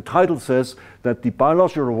is what the title says, that the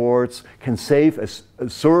biological rewards can serve as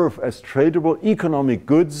tradable economic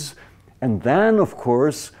goods, and then, of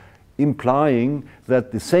course, implying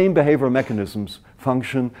that the same behavioral mechanisms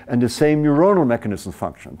function and the same neuronal mechanisms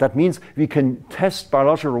function. That means we can test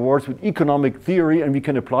biological rewards with economic theory, and we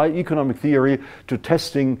can apply economic theory to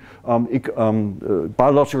testing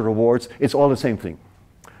biological rewards. It's all the same thing,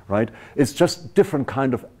 right? It's just different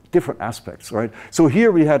kind of different aspects, right? So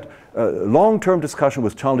here we had a long-term discussion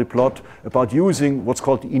with Charlie Plott about using what's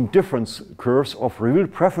called the indifference curves of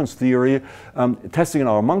revealed preference theory, testing in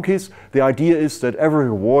our monkeys. The idea is that every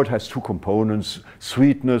reward has two components,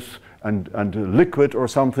 sweetness and liquid or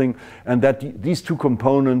something, and that these two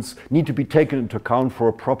components need to be taken into account for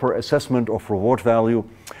a proper assessment of reward value,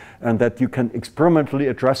 and that you can experimentally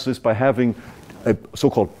address this by having a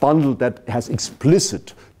so-called bundle that has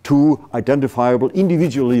explicit two identifiable,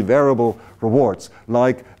 individually variable rewards,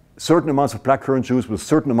 like certain amounts of blackcurrant juice with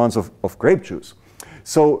certain amounts of grape juice.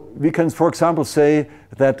 So we can, for example, say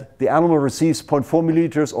that the animal receives 0.4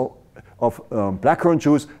 milliliters of blackcurrant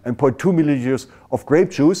juice and 0.2 milliliters of grape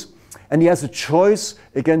juice, and he has a choice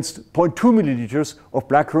against 0.2 milliliters of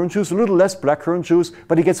blackcurrant juice, a little less blackcurrant juice,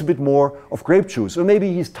 but he gets a bit more of grape juice. Or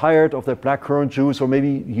maybe he's tired of that blackcurrant juice, or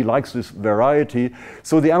maybe he likes this variety.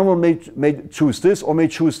 So the animal may choose this or may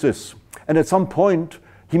choose this. And at some point,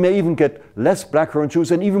 he may even get less blackcurrant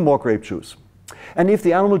juice and even more grape juice. And if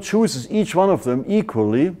the animal chooses each one of them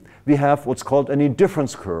equally, we have what's called an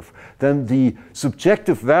indifference curve. Then the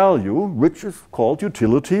subjective value, which is called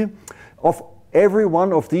utility, of every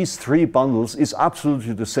one of these three bundles is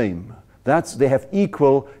absolutely the same. They have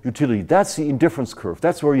equal utility. That's the indifference curve.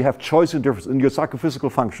 That's where you have choice indifference in your psychophysical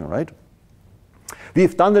function, right?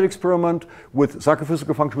 We've done that experiment with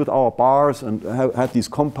psychophysical function with our bars and have had these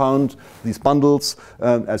bundles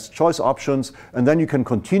as choice options, and then you can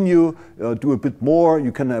continue, do a bit more.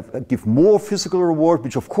 You can give more physical reward,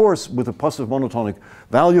 which of course with a positive monotonic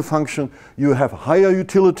value function, you have higher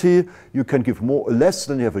utility. You can give less,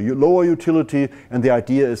 then you have a lower utility, and the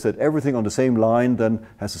idea is that everything on the same line then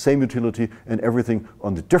has the same utility, and everything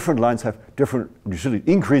on the different lines have different utility,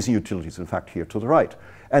 increasing utilities, in fact, here to the right.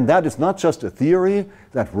 And that is not just a theory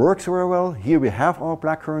that works very well. Here we have our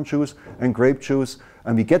blackcurrant juice and grape juice,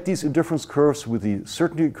 and we get these indifference curves with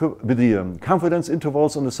the confidence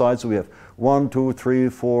intervals on the side. So we have 1, 2, 3,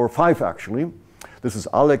 4, 5 actually. This is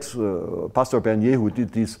Alex Pastor-Bernier who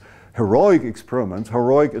did these heroic experiments,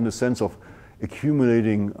 heroic in the sense of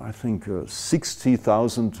accumulating, I think,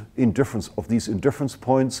 60,000 these indifference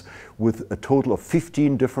points with a total of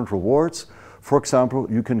 15 different rewards. For example,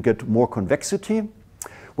 you can get more convexity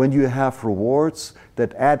when you have rewards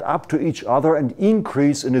that add up to each other and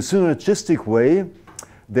increase in a synergistic way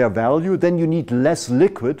their value. Then you need less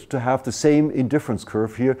liquid to have the same indifference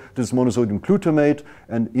curve here. This is monosodium glutamate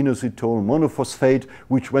and inositol monophosphate,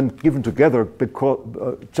 which when given together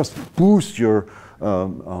just boost your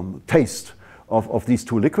taste of these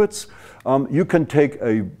two liquids. You can take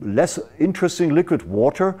a less interesting liquid,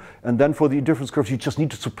 water, and then for the indifference curves you just need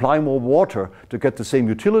to supply more water to get the same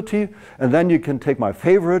utility. And then you can take my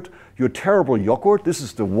favorite, your terrible yogurt. This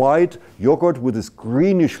is the white yogurt with this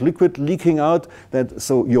greenish liquid leaking out,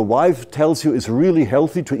 so your wife tells you is really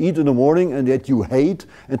healthy to eat in the morning, and yet you hate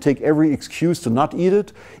and take every excuse to not eat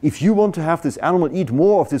it. If you want to have this animal eat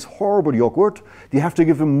more of this horrible yogurt, you have to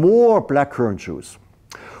give him more blackcurrant juice.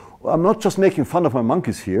 I'm not just making fun of my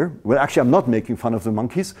monkeys here. Well, actually, I'm not making fun of the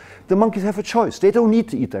monkeys. The monkeys have a choice. They don't need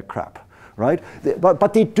to eat that crap, right?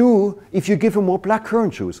 But they do if you give them more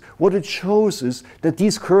blackcurrant juice. What it shows is that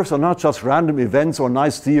these curves are not just random events or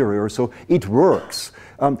nice theory or so. It works.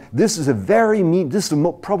 This is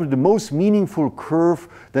probably the most meaningful curve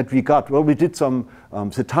that we got. Well, we did some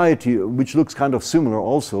satiety, which looks kind of similar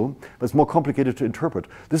also, but it's more complicated to interpret.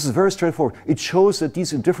 This is very straightforward. It shows that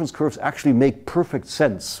these indifference curves actually make perfect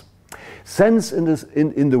sense. Sense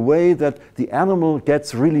in the way that the animal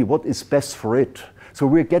gets really what is best for it. So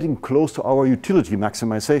we're getting close to our utility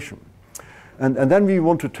maximization. And then we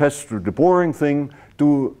want to test the boring thing,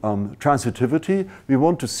 do transitivity. We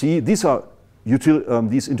want to see, these are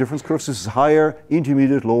these indifference curves. This is higher,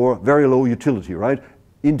 intermediate, lower, very low utility, right?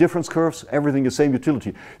 Indifference curves, everything is same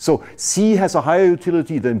utility. So C has a higher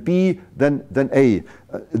utility than B, than A.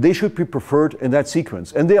 They should be preferred in that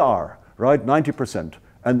sequence, and they are, right? 90%.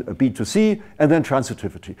 And B to C, and then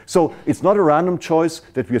transitivity. So it's not a random choice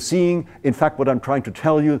that we are seeing. In fact, what I'm trying to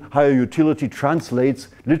tell you, higher utility translates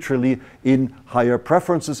literally in higher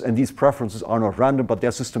preferences, and these preferences are not random, but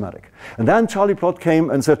they're systematic. And then Charlie Plott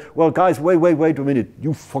came and said, well, guys, wait a minute.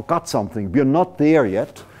 You forgot something. We're not there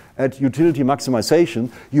yet at utility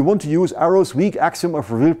maximization. You want to use Arrow's weak axiom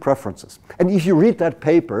of revealed preferences. And if you read that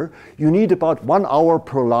paper, you need about 1 hour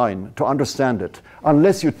per line to understand it,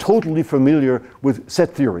 unless you're totally familiar with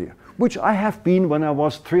set theory, which I have been when I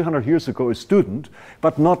was 300 years ago a student,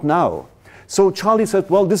 but not now. So Charlie said,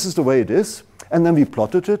 well, this is the way it is. And then we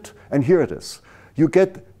plotted it, and here it is. You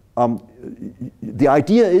get, the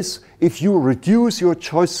idea is, if you reduce your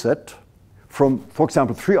choice set from, for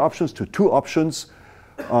example, 3 options to 2 options,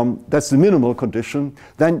 that's the minimal condition,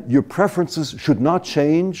 then your preferences should not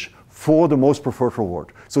change for the most preferred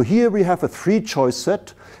reward. So here we have a 3-choice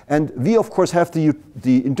set, and we of course have the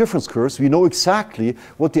indifference curves. We know exactly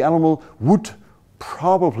what the animal would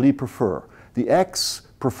probably prefer. The X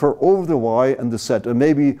prefer over the Y and the Z, and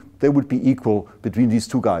maybe they would be equal between these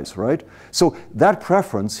two guys, right? So that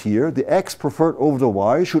preference here, the X preferred over the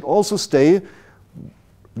Y, should also stay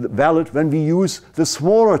valid when we use the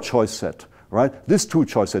smaller choice set, right? This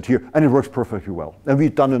 2-choice set here, and it works perfectly well. And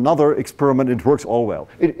we've done another experiment, it works all well.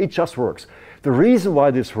 It just works. The reason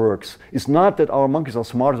why this works is not that our monkeys are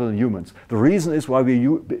smarter than humans. The reason is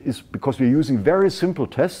because we're using very simple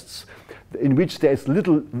tests in which there is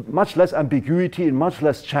much less ambiguity and much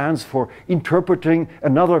less chance for interpreting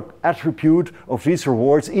another attribute of these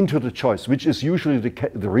rewards into the choice, which is usually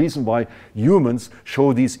the reason why humans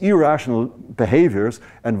show these irrational behaviors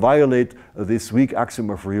and violate this weak axiom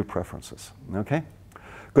of real preferences. Okay?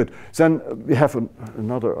 Good. Then we have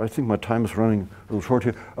another, I think my time is running a little short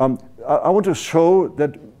here. I want to show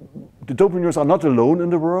that the dopamine neurons are not alone in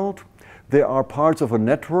the world. They are parts of a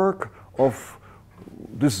network of,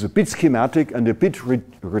 this is a bit schematic and a bit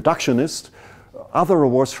reductionist, other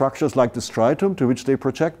reward structures like the striatum to which they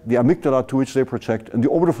project, the amygdala to which they project, and the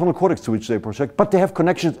orbitofrontal cortex to which they project, but they have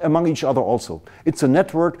connections among each other also. It's a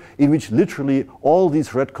network in which literally all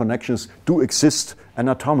these red connections do exist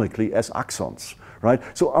anatomically as axons. Right?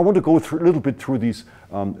 So I want to go through a little bit through these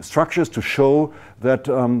structures to show that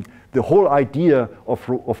the whole idea of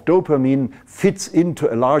dopamine fits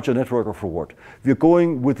into a larger network of reward. We're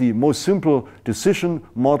going with the most simple decision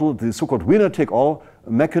model, the so-called winner-take-all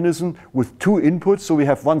mechanism with 2 inputs. So we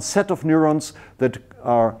have one set of neurons that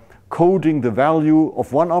are coding the value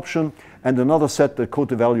of one option and another set that code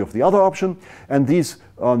the value of the other option. And these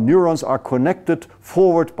neurons are connected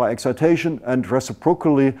forward by excitation and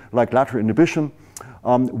reciprocally, like lateral inhibition,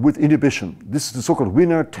 with inhibition. This is the so-called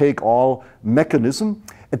winner-take-all mechanism.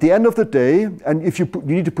 At the end of the day, and if you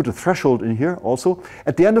need to put a threshold in here also,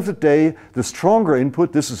 at the end of the day, the stronger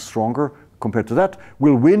input, this is stronger compared to that,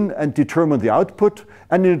 will win and determine the output.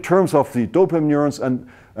 And in terms of the dopamine neurons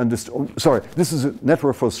this is a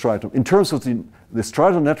network for striatum. In terms of the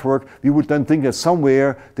striatal network, we would then think that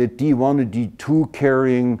somewhere the D1 and D2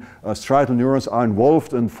 carrying striatal neurons are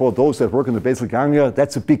involved, and for those that work in the basal ganglia,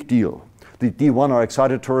 that's a big deal. The D1 are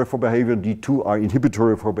excitatory for behavior, D2 are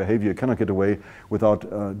inhibitory for behavior. You cannot get away without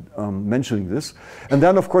mentioning this. And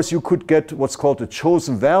then, of course, you could get what's called the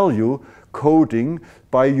chosen value coding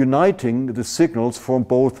by uniting the signals from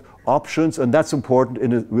both options, and that's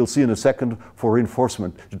important, we'll see in a second, for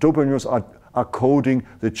reinforcement. The dopamine neurons are coding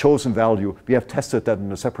the chosen value. We have tested that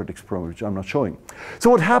in a separate experiment, which I'm not showing. So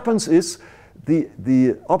what happens is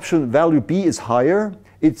the option value B is higher.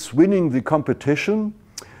 It's winning the competition.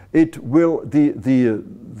 It will,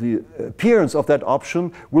 the appearance of that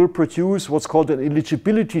option will produce what's called an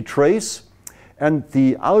eligibility trace, and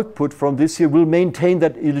the output from this here will maintain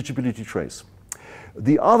that eligibility trace.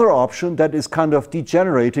 The other option that is kind of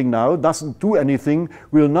degenerating now, doesn't do anything,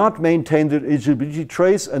 will not maintain the eligibility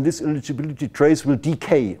trace, and this eligibility trace will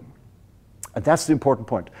decay. And that's the important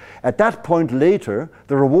point. At that point later,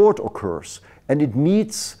 the reward occurs, and it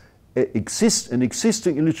meets an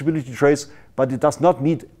existing eligibility trace, but it does not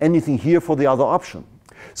meet anything here for the other option.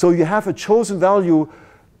 So you have a chosen value,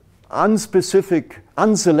 unspecific,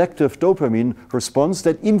 unselective dopamine response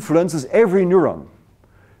that influences every neuron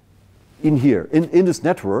in here, in this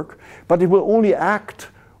network, but it will only act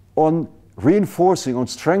on reinforcing, on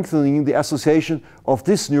strengthening the association of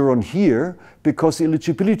this neuron here, because the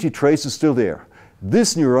eligibility trace is still there.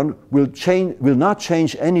 This neuron will not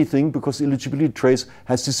change anything because the eligibility trace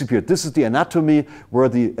has disappeared. This is the anatomy where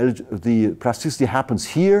the plasticity happens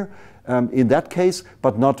here in that case,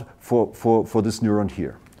 but not for this neuron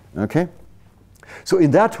here. Okay? So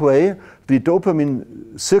in that way, the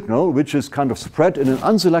dopamine signal, which is kind of spread in an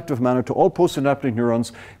unselective manner to all postsynaptic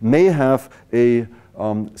neurons, may have a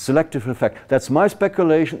selective effect. That's my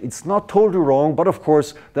speculation. It's not totally wrong, but of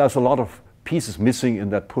course, there's a lot of pieces missing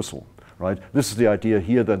in that puzzle. Right? This is the idea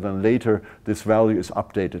here that then later this value is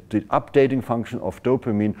updated. The updating function of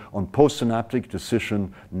dopamine on postsynaptic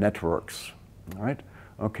decision networks. All right?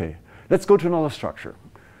 Okay. Let's go to another structure.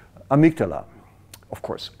 Amygdala. Of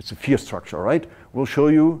course, it's a fear structure, right? We'll show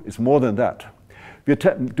you it's more than that. We're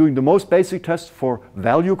doing the most basic test for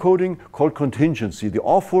value coding called contingency, the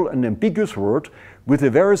awful and ambiguous word with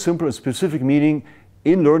a very simple and specific meaning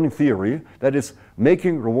in learning theory, that is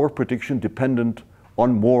making reward prediction dependent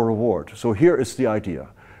on more reward. So here is the idea.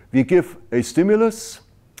 We give a stimulus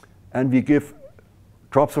and we give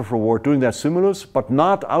drops of reward during that stimulus, but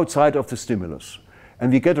not outside of the stimulus.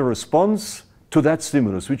 And we get a response to that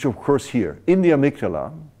stimulus, which of course here in the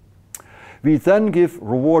amygdala. We then give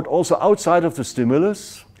reward also outside of the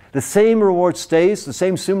stimulus. The same reward stays, the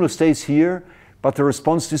same stimulus stays here, but the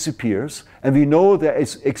response disappears. And we know there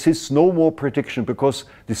exists no more prediction because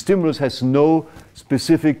the stimulus has no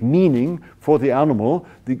specific meaning for the animal.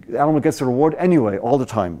 The animal gets the reward anyway, all the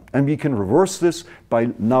time. And we can reverse this by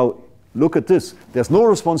now, look at this. There's no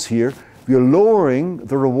response here. We are lowering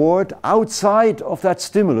the reward outside of that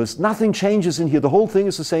stimulus. Nothing changes in here. The whole thing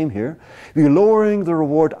is the same here. We are lowering the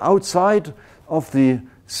reward outside of the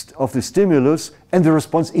stimulus, and the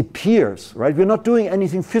response appears, right? We're not doing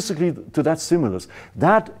anything physically to that stimulus.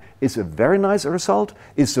 That is a very nice result.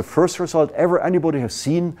 It's the first result ever anybody has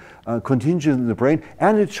seen contingent in the brain,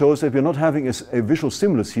 and it shows that we're not having a visual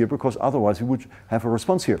stimulus here, because otherwise we would have a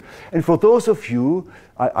response here. And for those of you,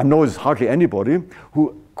 I know it's hardly anybody,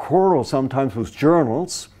 who quarrel sometimes with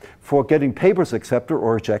journals for getting papers accepted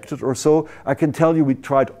or rejected or so, I can tell you we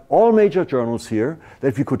tried all major journals here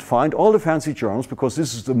that we could find, all the fancy journals, because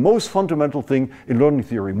this is the most fundamental thing in learning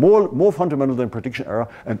theory, more fundamental than prediction error,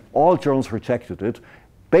 and all journals rejected it,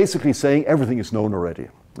 basically saying everything is known already.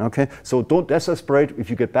 Okay, so don't desperate. If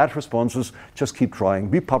you get bad responses, just keep trying.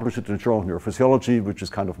 We published it in the Journal of Neurophysiology, which is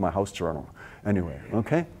kind of my house journal. Anyway,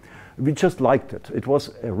 okay? We just liked it. It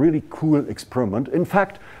was a really cool experiment. In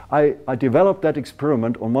fact, I developed that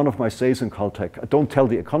experiment on one of my stays in Caltech. I don't tell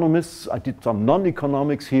the economists. I did some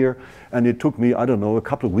non-economics here, and it took me, I don't know, a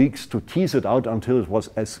couple of weeks to tease it out until it was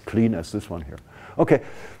as clean as this one here. Okay,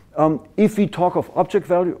 if we talk of object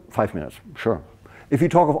value, 5 minutes, sure. If we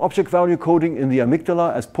talk of object value coding in the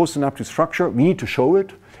amygdala as postsynaptic structure, we need to show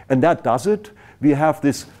it, and that does it. We have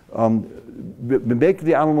this, we make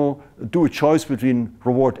the animal do a choice between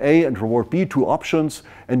reward A and reward B, 2 options,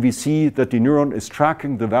 and we see that the neuron is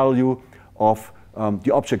tracking the value of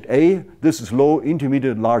the object A. This is low,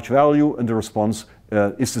 intermediate, large value, and the response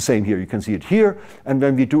is the same here. You can see it here. And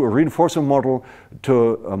when we do a reinforcement model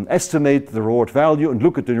to estimate the reward value and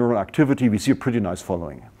look at the neural activity, we see a pretty nice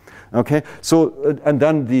following. Okay, so and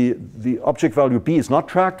then the object value B is not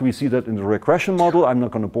tracked. We see that in the regression model. I'm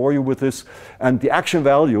not going to bore you with this. And the action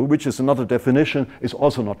value, which is another definition, is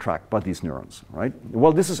also not tracked by these neurons, right?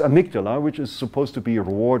 Well, this is amygdala, which is supposed to be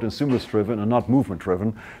reward and stimulus driven and not movement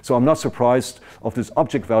driven. So I'm not surprised of this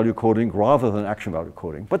object value coding rather than action value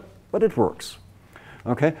coding, but it works.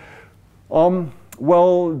 Okay.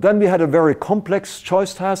 Well, then we had a very complex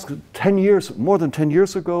choice task 10 years, more than 10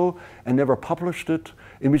 years ago, and never published it,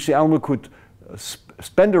 in which the animal could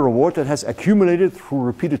spend a reward that has accumulated through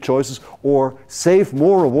repeated choices, or save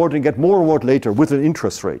more reward and get more reward later with an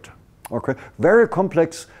interest rate. Okay, very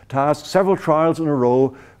complex task, several trials in a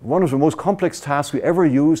row, one of the most complex tasks we ever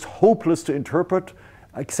used, hopeless to interpret,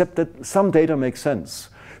 except that some data make sense.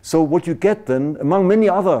 So what you get then, among many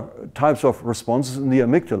other types of responses in the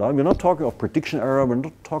amygdala, we're not talking of prediction error, we're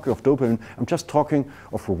not talking of dopamine, I'm just talking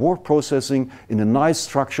of reward processing in a nice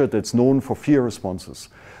structure that's known for fear responses.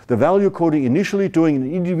 The value coding initially during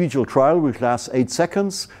an individual trial which lasts 8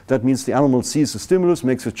 seconds. That means the animal sees the stimulus,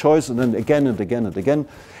 makes a choice, and then again and again and again.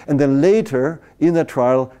 And then later in that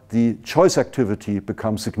trial, the choice activity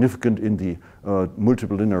becomes significant in the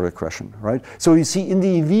multiple linear regression, right? So you see in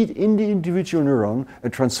the individual neuron a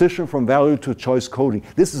transition from value to choice coding.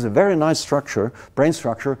 This is a very nice structure, brain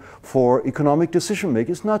structure, for economic decision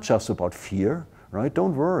making. It's not just about fear, right?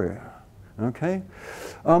 Don't worry. Okay,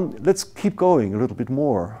 let's keep going a little bit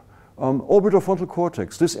more. Orbitofrontal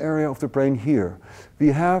cortex, this area of the brain here. We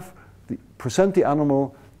have present the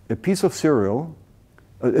animal a piece of cereal,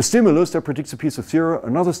 a stimulus that predicts a piece of cereal,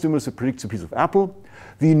 another stimulus that predicts a piece of apple.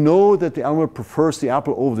 We know that the animal prefers the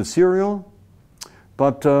apple over the cereal,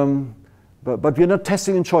 but we're not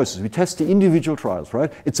testing in choices. We test the individual trials,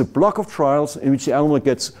 right? It's a block of trials in which the animal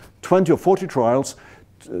gets 20 or 40 trials,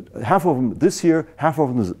 half of them this year, half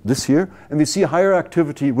of them this year, and we see higher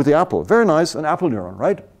activity with the apple. Very nice, an apple neuron,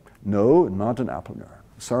 right? No, not an apple neuron.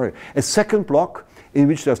 Sorry. A second block in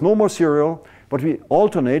which there's no more cereal, but we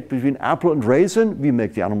alternate between apple and raisin. We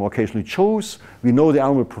make the animal occasionally choose. We know the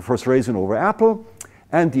animal prefers raisin over apple,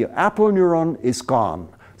 and the apple neuron is gone.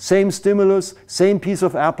 Same stimulus, same piece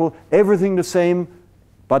of apple, everything the same,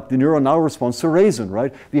 but the neuron now responds to raisin,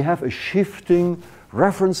 right? We have a shifting,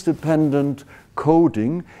 reference-dependent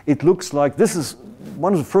coding. It looks like this is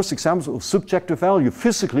one of the first examples of subjective value.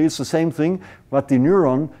 Physically, it's the same thing, but the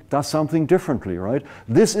neuron does something differently, right?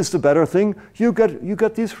 This is the better thing. You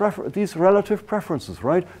get these relative preferences,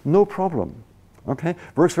 right? No problem. Okay,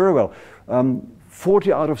 works very well.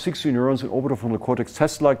 40 out of 60 neurons in orbitofrontal cortex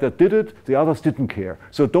test like that did it. The others didn't care.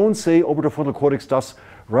 So don't say orbitofrontal cortex does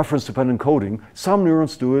reference-dependent coding. Some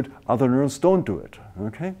neurons do it, other neurons don't do it.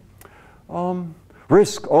 Okay.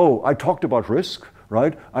 Risk. Oh, I talked about risk,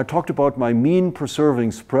 right? I talked about my mean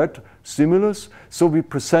preserving spread stimulus. So we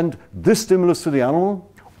present this stimulus to the animal,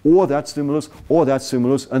 or that stimulus,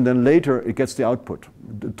 and then later it gets the output,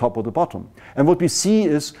 the top or the bottom. And what we see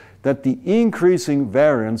is that the increasing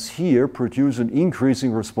variance here produce an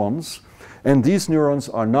increasing response, and these neurons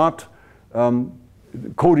are not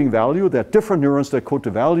coding value. They're different neurons that code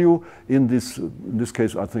the value. In this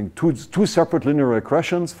case, I think two separate linear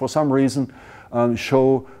regressions for some reason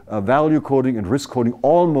show value coding and risk coding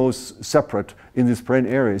almost separate in this brain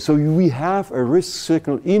area. So we have a risk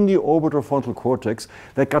signal in the orbitofrontal cortex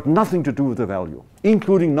that got nothing to do with the value,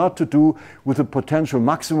 including not to do with the potential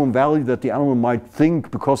maximum value that the animal might think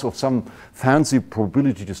because of some fancy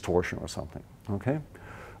probability distortion or something. Okay.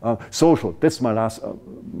 Social, that's my last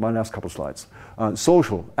couple slides.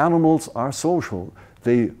 Social, animals are social.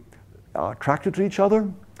 They are attracted to each other,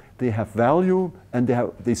 they have value, and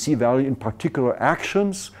they see value in particular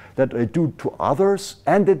actions that they do to others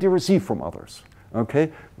and that they receive from others.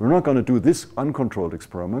 Okay, we're not going to do this uncontrolled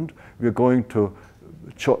experiment. We're going to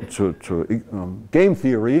game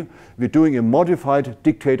theory. We're doing a modified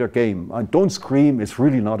dictator game. Don't scream, it's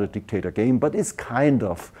really not a dictator game, but it's kind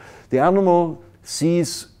of. The animal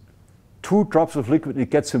sees 2 drops of liquid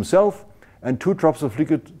it gets himself, and 2 drops of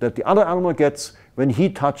liquid that the other animal gets when he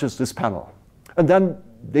touches this panel. And then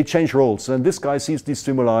they change roles, and this guy sees these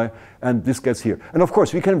stimuli, and this gets here. And of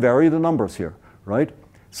course, we can vary the numbers here, right?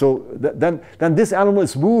 So then this animal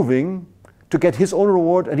is moving to get his own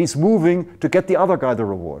reward, and he's moving to get the other guy the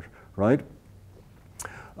reward, right?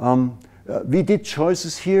 We did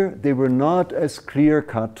choices here. They were not as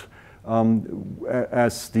clear-cut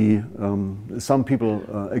as some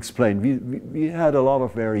people explain. We had a lot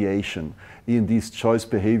of variation in this choice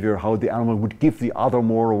behavior, how the animal would give the other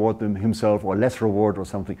more reward than himself or less reward or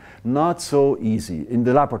something. Not so easy in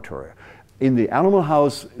the laboratory. In the animal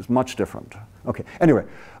house, it's much different. Okay, anyway,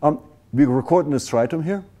 we record in the striatum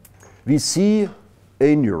here. We see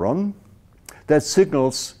a neuron that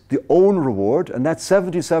signals the own reward, and that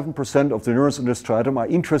 77% of the neurons in the striatum are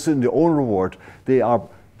interested in the own reward. They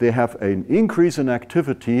have an increase in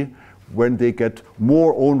activity when they get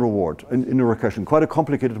more own reward in a regression. Quite a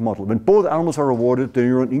complicated model. When both animals are rewarded, the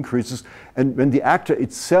neuron increases, and when the actor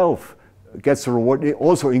itself gets a reward, it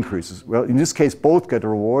also increases. Well, in this case, both get a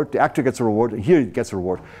reward. The actor gets a reward, and here it gets a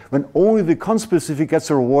reward. When only the conspecific gets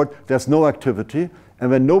a reward, there's no activity,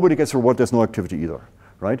 and when nobody gets a reward, there's no activity either,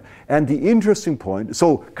 right? And the interesting point,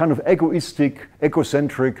 so kind of egoistic,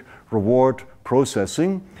 egocentric reward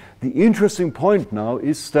processing. The interesting point now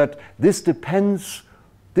is that this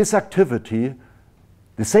activity,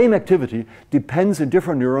 the same activity, depends in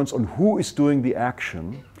different neurons on who is doing the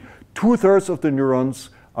action. 2/3 of the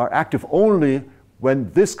neurons are active only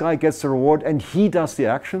when this guy gets the reward and he does the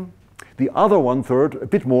action. The other 1/3, a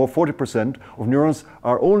bit more, 40% of neurons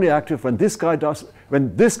are only active when this guy does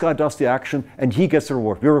the action and he gets the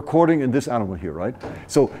reward. We're recording in this animal here, right?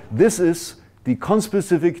 So this is the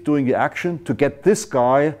conspecific doing the action to get this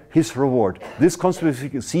guy his reward. This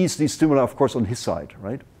conspecific sees the stimuli, of course, on his side,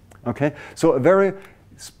 right? Okay, so a very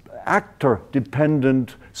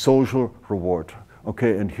actor-dependent social reward.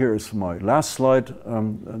 Okay, and here is my last slide.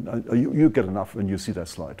 You get enough when you see that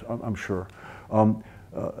slide, I'm sure.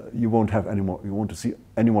 You won't have any more. You won't see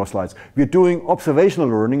any more slides. We're doing observational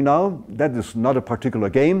learning now. That is not a particular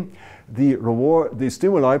game. The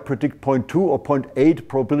stimuli predict 0.2 or 0.8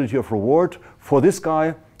 probability of reward for this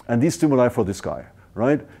guy, and these stimuli for this guy,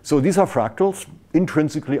 right? So these are fractals,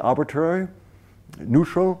 intrinsically arbitrary,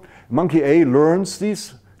 neutral. Monkey A learns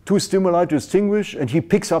these 2 stimuli to distinguish, and he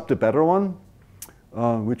picks up the better one,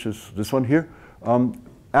 which is this one here.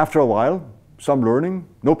 After a while, some learning,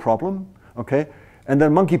 no problem, okay? And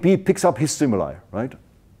then monkey B picks up his stimuli, right?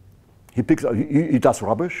 He picks up, he does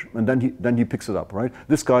rubbish, and then he picks it up, right?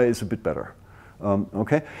 This guy is a bit better,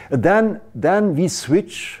 okay? And then we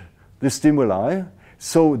switch the stimuli.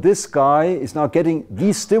 So this guy is now getting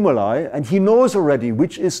these stimuli, and he knows already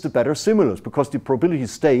which is the better stimulus because the probability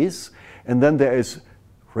stays, and then there is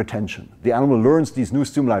retention. The animal learns these new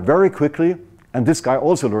stimuli very quickly, and this guy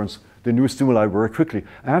also learns the new stimuli very quickly.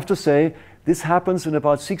 I have to say, this happens in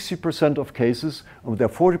about 60% of cases, and there are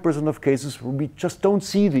 40% of cases where we just don't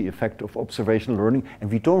see the effect of observational learning, and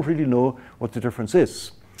we don't really know what the difference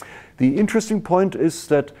is. The interesting point is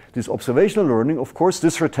that this observational learning, of course,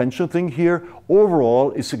 this retention thing here,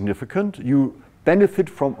 overall is significant. You benefit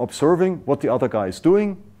from observing what the other guy is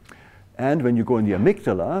doing. And when you go in the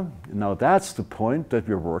amygdala, now that's the point that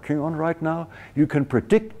we're working on right now, you can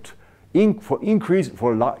predict for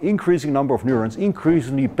increasing number of neurons,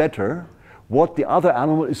 increasingly better, what the other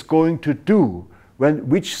animal is going to do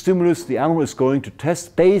which stimulus the animal is going to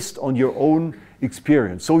test based on your own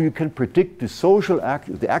experience. So you can predict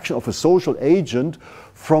the action of a social agent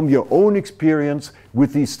from your own experience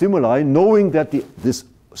with these stimuli, knowing that this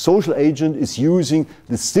social agent is using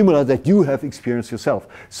the stimuli that you have experienced yourself.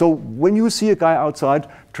 So when you see a guy outside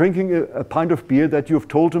drinking a pint of beer that you've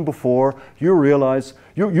told him before, you realize,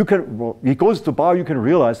 he goes to the bar, you can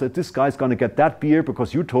realize that this guy's going to get that beer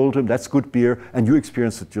because you told him that's good beer and you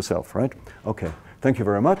experienced it yourself, right? Okay, thank you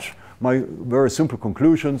very much. My very simple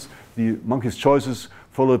conclusions: the monkey's choices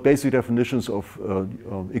follow basic definitions of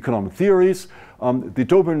economic theories. The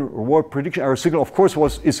dopamine reward prediction error signal, of course,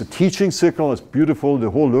 is a teaching signal. It's beautiful. The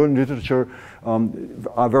whole learning literature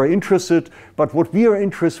are very interested. But what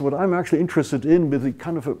I'm actually interested in with the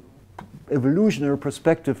kind of a evolutionary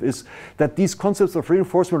perspective is that these concepts of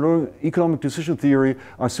reinforcement learning, economic decision theory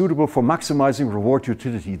are suitable for maximizing reward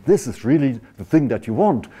utility. This is really the thing that you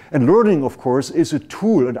want. And learning, of course, is a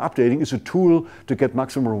tool, and updating is a tool to get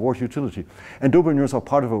maximum reward utility. And dopamine neurons are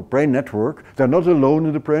part of a brain network. They're not alone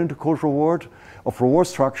in the brain to code reward, of reward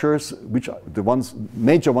structures, which are the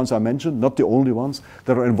major ones I mentioned, not the only ones,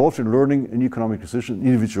 that are involved in learning and economic decision,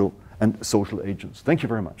 individual and social agents. Thank you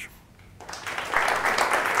very much.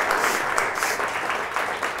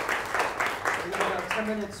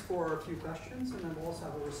 Minutes for a few questions, and then we'll also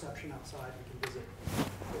have a reception outside. We can visit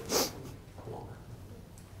longer.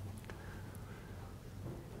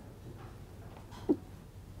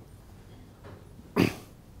 In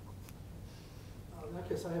that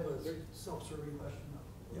case, I have a self-serving question.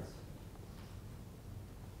 Yes.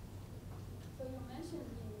 So you mentioned in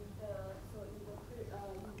the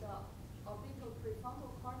orbital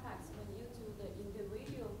prefrontal cortex, when you do the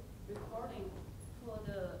individual recording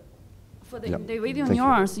for the individual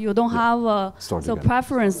neurons, you don't have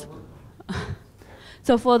preference.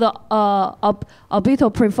 So for the orbital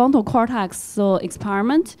prefrontal cortex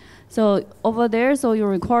experiment, so over there, so you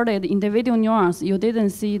recorded individual neurons. You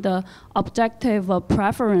didn't see the objective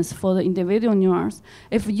preference for the individual neurons.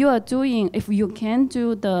 If you can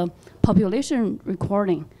do the population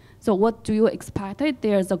recording, so what do you expect?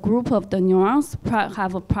 There's a group of the neurons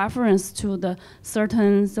have a preference to the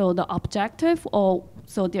certain, so the objective, or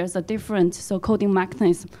so there's a different coding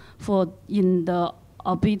mechanism in the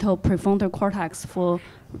orbital prefrontal cortex for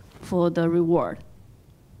the reward.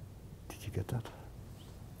 Did you get that?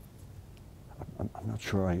 I'm not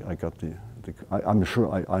sure I got I'm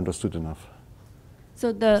sure I understood enough.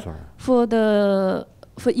 So for the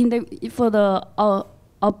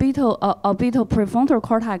orbital prefrontal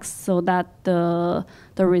cortex, so that the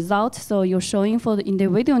result, so you're showing for the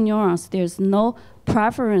individual neurons, there's no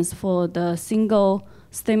preference for the single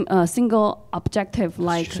objective,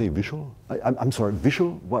 like. Did you say visual? I'm sorry,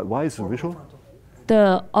 visual? Why is it visual?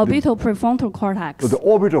 The orbital prefrontal cortex. Oh, the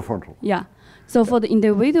orbitofrontal. Yeah. So for the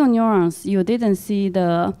individual neurons, you didn't see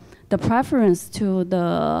the preference to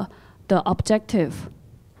the objective.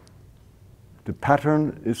 The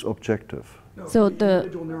pattern is objective. No, so the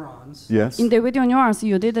individual neurons. Yes. Individual neurons,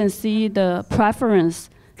 you didn't see the preference.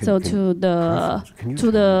 To the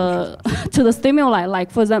stimuli, like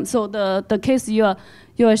for example, so the case you are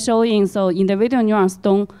showing, so individual neurons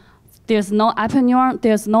there's no apple neurons,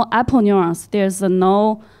 there's no apple neurons, there's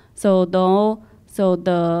no apple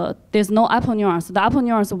neurons. The apple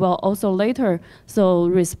neurons will also later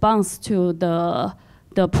respond to the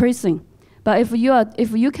precinct. But if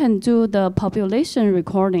you can do the population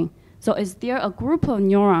recording, so is there a group of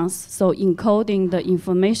neurons encoding the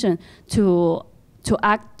information to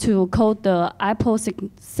code the apple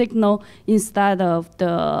signal instead of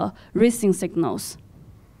the racing signals?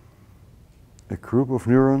 A group of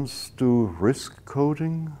neurons do risk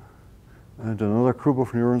coding, and another group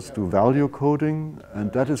of neurons do value coding,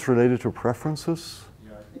 and that is related to preferences?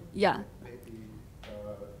 Yeah. Maybe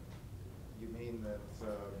you mean that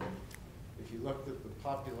if you looked at the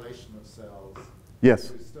population of cells,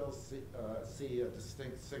 yes, you still see a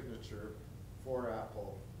distinct signature for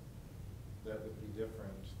apple that would be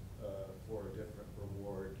different for a different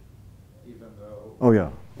reward, even though. Oh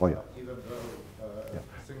yeah. Even though a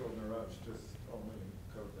single neuron just only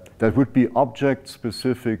encode that. That would be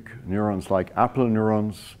object-specific neurons, like apple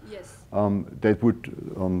neurons. Yes. That would,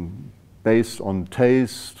 based on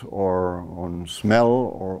taste or on smell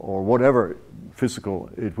or whatever physical,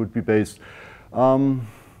 it would be based.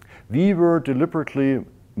 We were deliberately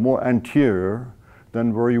more anterior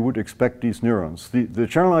than where you would expect these neurons. The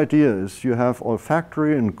general idea is you have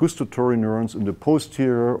olfactory and gustatory neurons in the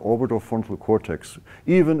posterior orbitofrontal cortex,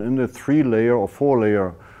 even in the 3-layer or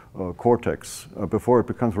 4-layer cortex, before it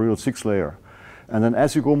becomes a real 6-layer. And then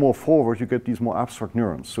as you go more forward, you get these more abstract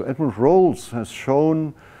neurons. So Edmund Rolls has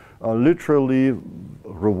shown literally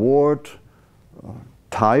reward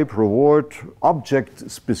type, reward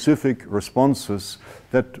object-specific responses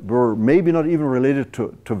that were maybe not even related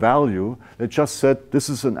to value. They just said, this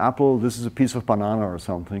is an apple, this is a piece of banana or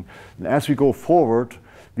something. And as we go forward,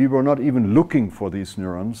 we were not even looking for these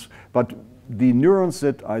neurons, but the neurons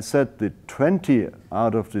that I said, the 20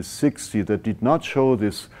 out of the 60 that did not show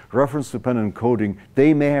this reference-dependent coding,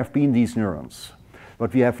 they may have been these neurons.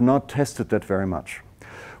 But we have not tested that very much.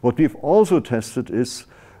 What we've also tested is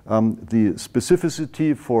the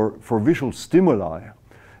specificity for visual stimuli.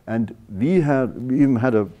 And we even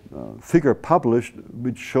had a figure published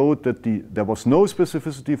which showed that there was no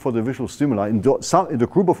specificity for the visual stimuli in the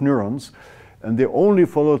group of neurons, and they only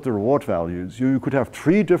followed the reward values. You could have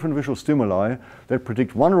 3 different visual stimuli that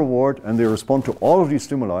predict one reward, and they respond to all of these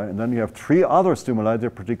stimuli, and then you have 3 other stimuli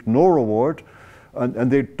that predict no reward,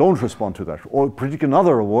 and they don't respond to that, or predict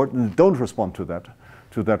another reward, and they don't respond to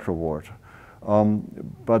that reward.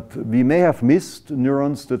 But we may have missed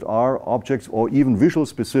neurons that are objects or even visual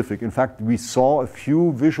specific. In fact, we saw a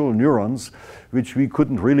few visual neurons which we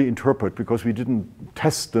couldn't really interpret because we didn't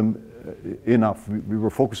test them enough. We were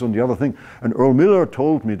focused on the other thing. And Earl Miller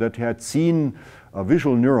told me that he had seen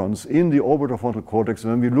visual neurons in the orbitofrontal cortex.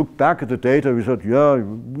 And when we looked back at the data, we said, yeah,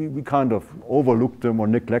 we kind of overlooked them or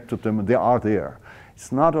neglected them, and they are there.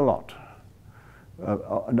 It's not a lot.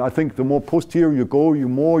 And I think the more posterior you go, the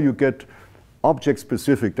more you get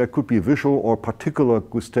object-specific. That could be visual or particular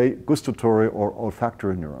gustatory or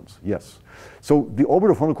olfactory neurons. Yes. So the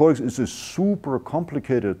orbitofrontal cortex is a super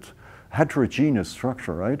complicated, heterogeneous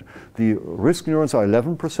structure, right? The risk neurons are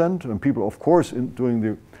 11%, and people, of course, in doing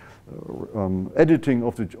the editing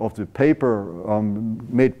of the paper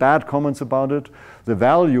made bad comments about it. The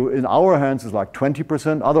value in our hands is like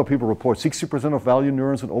 20%. Other people report 60% of value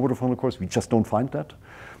neurons in orbitofrontal cortex. We just don't find that.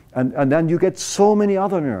 And then you get so many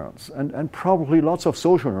other neurons and probably lots of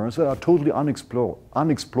social neurons that are totally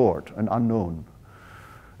unexplored and unknown.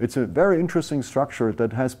 It's a very interesting structure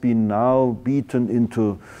that has been now beaten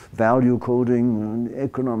into value coding and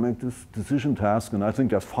economic decision tasks, and I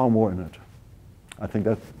think there's far more in it. I think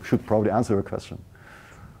that should probably answer your question.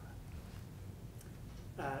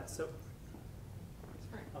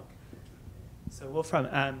 So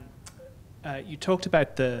Wolfram, you talked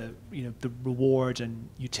about the reward and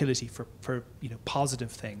utility for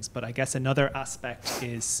positive things, but I guess another aspect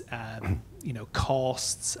is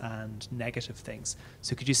costs and negative things.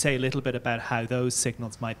 So could you say a little bit about how those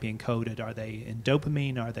signals might be encoded? Are they in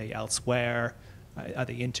dopamine? Are they elsewhere? Are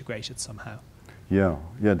they integrated somehow? Yeah.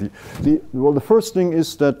 Well, the first thing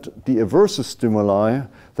is that the aversive stimuli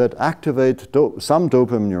that activate some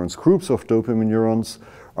dopamine neurons, groups of dopamine neurons,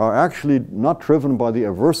 are actually not driven by the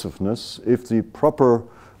aversiveness if the proper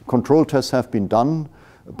control tests have been done,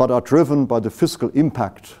 but are driven by the physical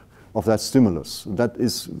impact of that stimulus. That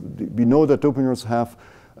is, we know that dopamine neurons have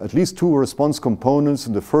at least 2 response components,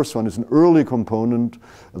 and the first one is an early component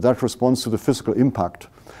that responds to the physical impact.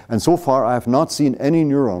 And so far, I have not seen any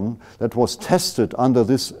neuron that was tested under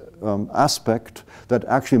this aspect that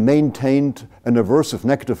actually maintained an aversive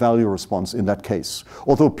negative value response in that case.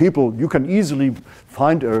 Although you can easily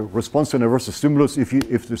find a response to an aversive stimulus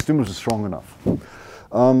if the stimulus is strong enough.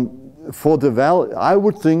 For the value, I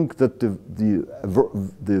would think that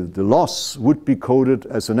the loss would be coded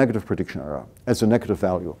as a negative prediction error, as a negative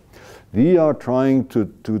value. We are trying to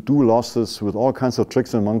do losses with all kinds of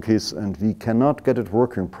tricks and monkeys, and we cannot get it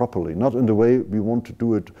working properly, not in the way we want to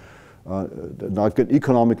do it, not get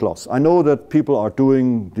economic loss. I know that people are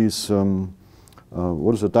doing these,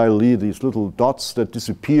 what is it, dial-E, these little dots that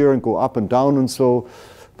disappear and go up and down and so,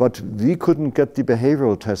 but we couldn't get the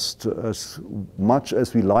behavioral test as much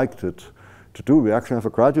as we liked it to do. We actually have a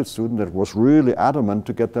graduate student that was really adamant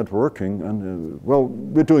to get that working, and well,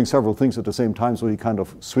 we're doing several things at the same time, so he kind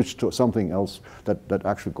of switched to something else that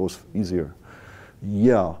actually goes easier.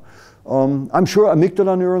 Yeah, I'm sure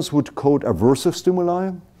amygdala neurons would code aversive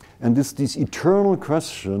stimuli, and this eternal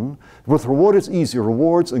question, with reward it's easy,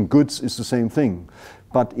 rewards and goods is the same thing,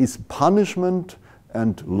 but is punishment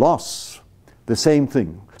and loss the same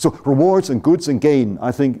thing? So rewards and goods and gain,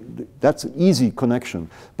 I think that's an easy connection.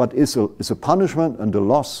 But is a punishment and a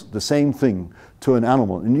loss the same thing to an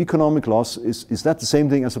animal? An economic loss, is that the same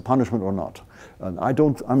thing as a punishment or not? And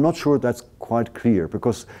I'm not sure that's quite clear,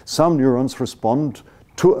 because some neurons respond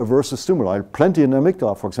to aversive stimuli. Plenty in the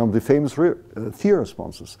amygdala, for example, the famous fear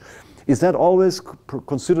responses. Is that always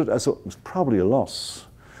considered as probably a loss?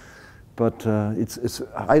 But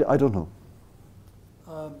I don't know.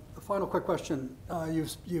 Final quick question.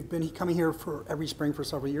 You've been coming here for every spring for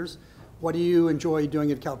several years. What do you enjoy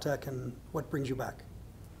doing at Caltech, and what brings you back?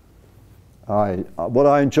 What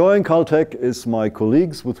I enjoy in Caltech is my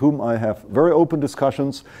colleagues with whom I have very open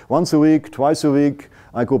discussions once a week, twice a week.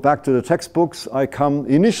 I go back to the textbooks.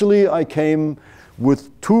 Initially I came with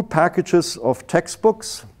 2 packages of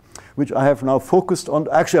textbooks, which I have now focused on.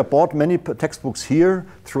 Actually, I bought many textbooks here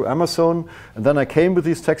through Amazon, and then I came with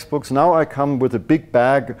these textbooks. Now I come with a big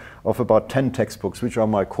bag of about 10 textbooks, which are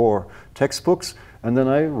my core textbooks. And then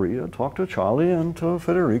I talk to Charlie and to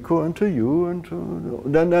Federico and to you and to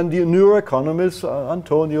then the neuroeconomists,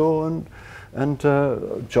 Antonio and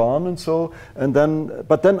John and so.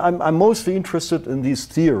 But then I'm mostly interested in these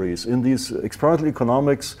theories, in these experimental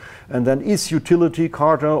economics, and then is utility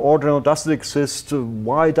cardinal, ordinal, does it exist,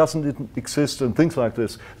 why doesn't it exist, and things like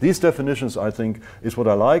this. These definitions, I think, is what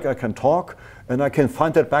I like. I can talk, and I can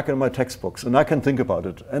find that back in my textbooks, and I can think about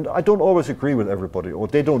it. And I don't always agree with everybody, or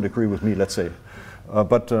they don't agree with me, let's say.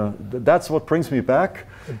 But that's what brings me back.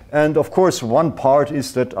 And of course, one part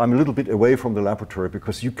is that I'm a little bit away from the laboratory,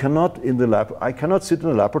 because you cannot I cannot sit in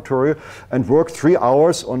the laboratory and work 3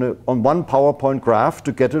 hours on one PowerPoint graph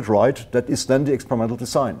to get it right. That is then the experimental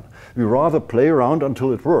design. We rather play around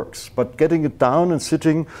until it works. But getting it down and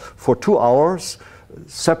sitting for 2 hours,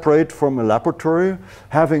 separate from a laboratory,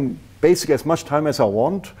 having basically as much time as I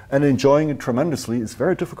want and enjoying it tremendously is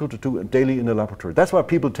very difficult to do daily in the laboratory. That's why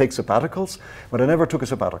people take sabbaticals, but I never took a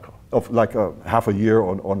sabbatical of like half a year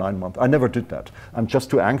or 9 months. I never did that. I'm just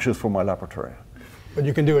too anxious for my laboratory. But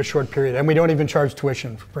you can do a short period, and we don't even charge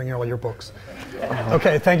tuition for bringing all your books.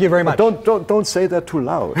 Okay, thank you very much. Don't say that too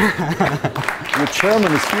loud. Your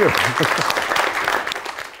chairman is here.